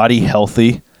 keep your body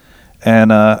healthy,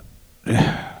 and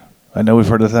I know we've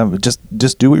heard of them, but just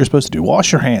do what you're supposed to do.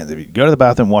 Wash your hands. If you go to the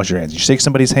bathroom, wash your hands. You shake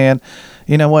somebody's hand,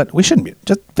 you know what? We shouldn't be.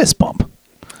 Just fist bump.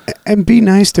 And be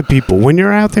nice to people. When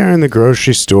you're out there in the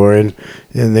grocery store and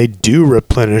they do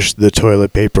replenish the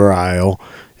toilet paper aisle,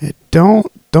 don't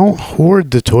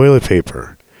hoard the toilet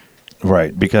paper.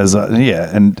 Right, because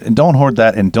and don't hoard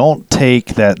that, and don't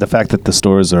take the fact that the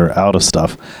stores are out of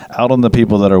stuff out on the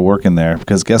people that are working there,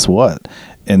 because guess what?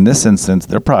 In this instance,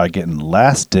 they're probably getting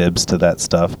last dibs to that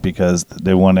stuff because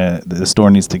the store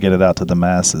needs to get it out to the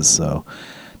masses. So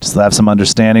just have some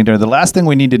understanding there. The last thing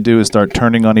we need to do is start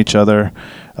turning on each other.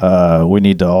 We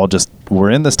need to all we're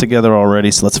in this together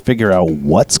already, so let's figure out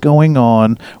what's going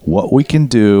on, what we can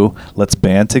do. Let's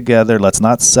band together. Let's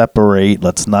not separate.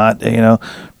 Let's not,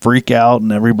 freak out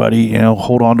and everybody,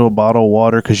 hold on to a bottle of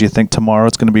water because you think tomorrow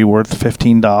it's going to be worth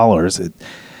 $15.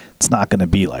 It's not going to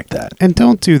be like that. And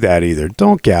don't do that either.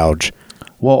 Don't gouge.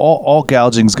 Well, all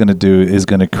gouging is going to do is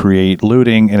going to create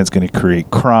looting, and it's going to create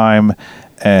crime.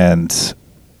 And,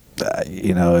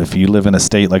 if you live in a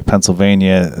state like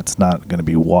Pennsylvania, it's not going to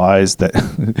be wise that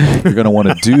you're going to want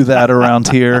to do that around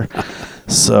here.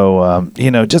 So,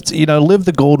 just, live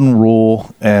the golden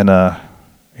rule. And,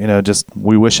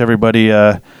 we wish everybody,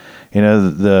 the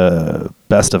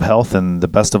best of health and the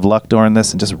best of luck during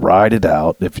this, and just ride it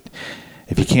out.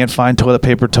 If you can't find toilet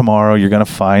paper tomorrow, you're going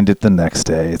to find it the next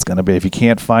day. It's going to be, if you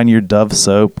can't find your Dove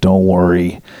soap, don't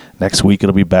worry. Next week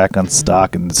it'll be back on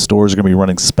stock, and the stores are going to be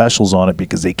running specials on it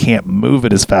because they can't move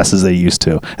it as fast as they used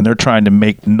to. And they're trying to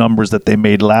make numbers that they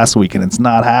made last week, and it's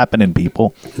not happening,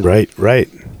 people. Right.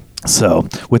 So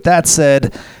with that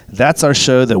said, that's our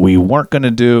show that we weren't going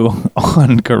to do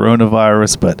on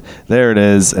coronavirus, but there it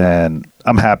is, and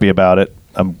I'm happy about it.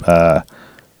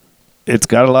 It's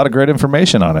got a lot of great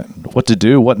information on it. What to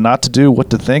do, what not to do, what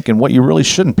to think, and what you really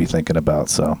shouldn't be thinking about.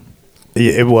 So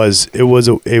it was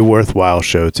a worthwhile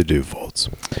show to do, Foltz.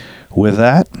 With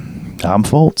that, I'm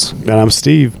Foltz. And I'm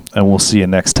Steve. And we'll see you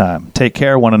next time. Take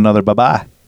care of one another. Bye-bye.